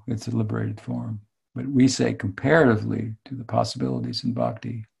can go. It's a liberated form. But we say comparatively to the possibilities in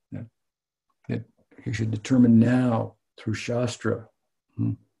bhakti that you should determine now through Shastra,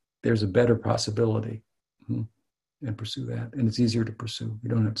 there's a better possibility, and pursue that. And it's easier to pursue. You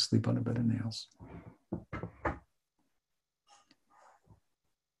don't have to sleep on a bed of nails.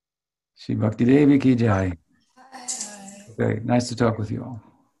 Shri Bhakti Devi ki jai. Okay, nice to talk with you all.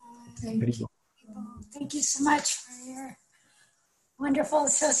 Thank you so much for your wonderful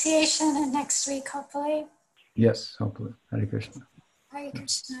association, and next week, hopefully. Yes, hopefully. Hare Krishna. Hare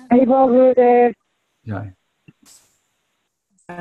Krishna. Hare Gurudev. Jai.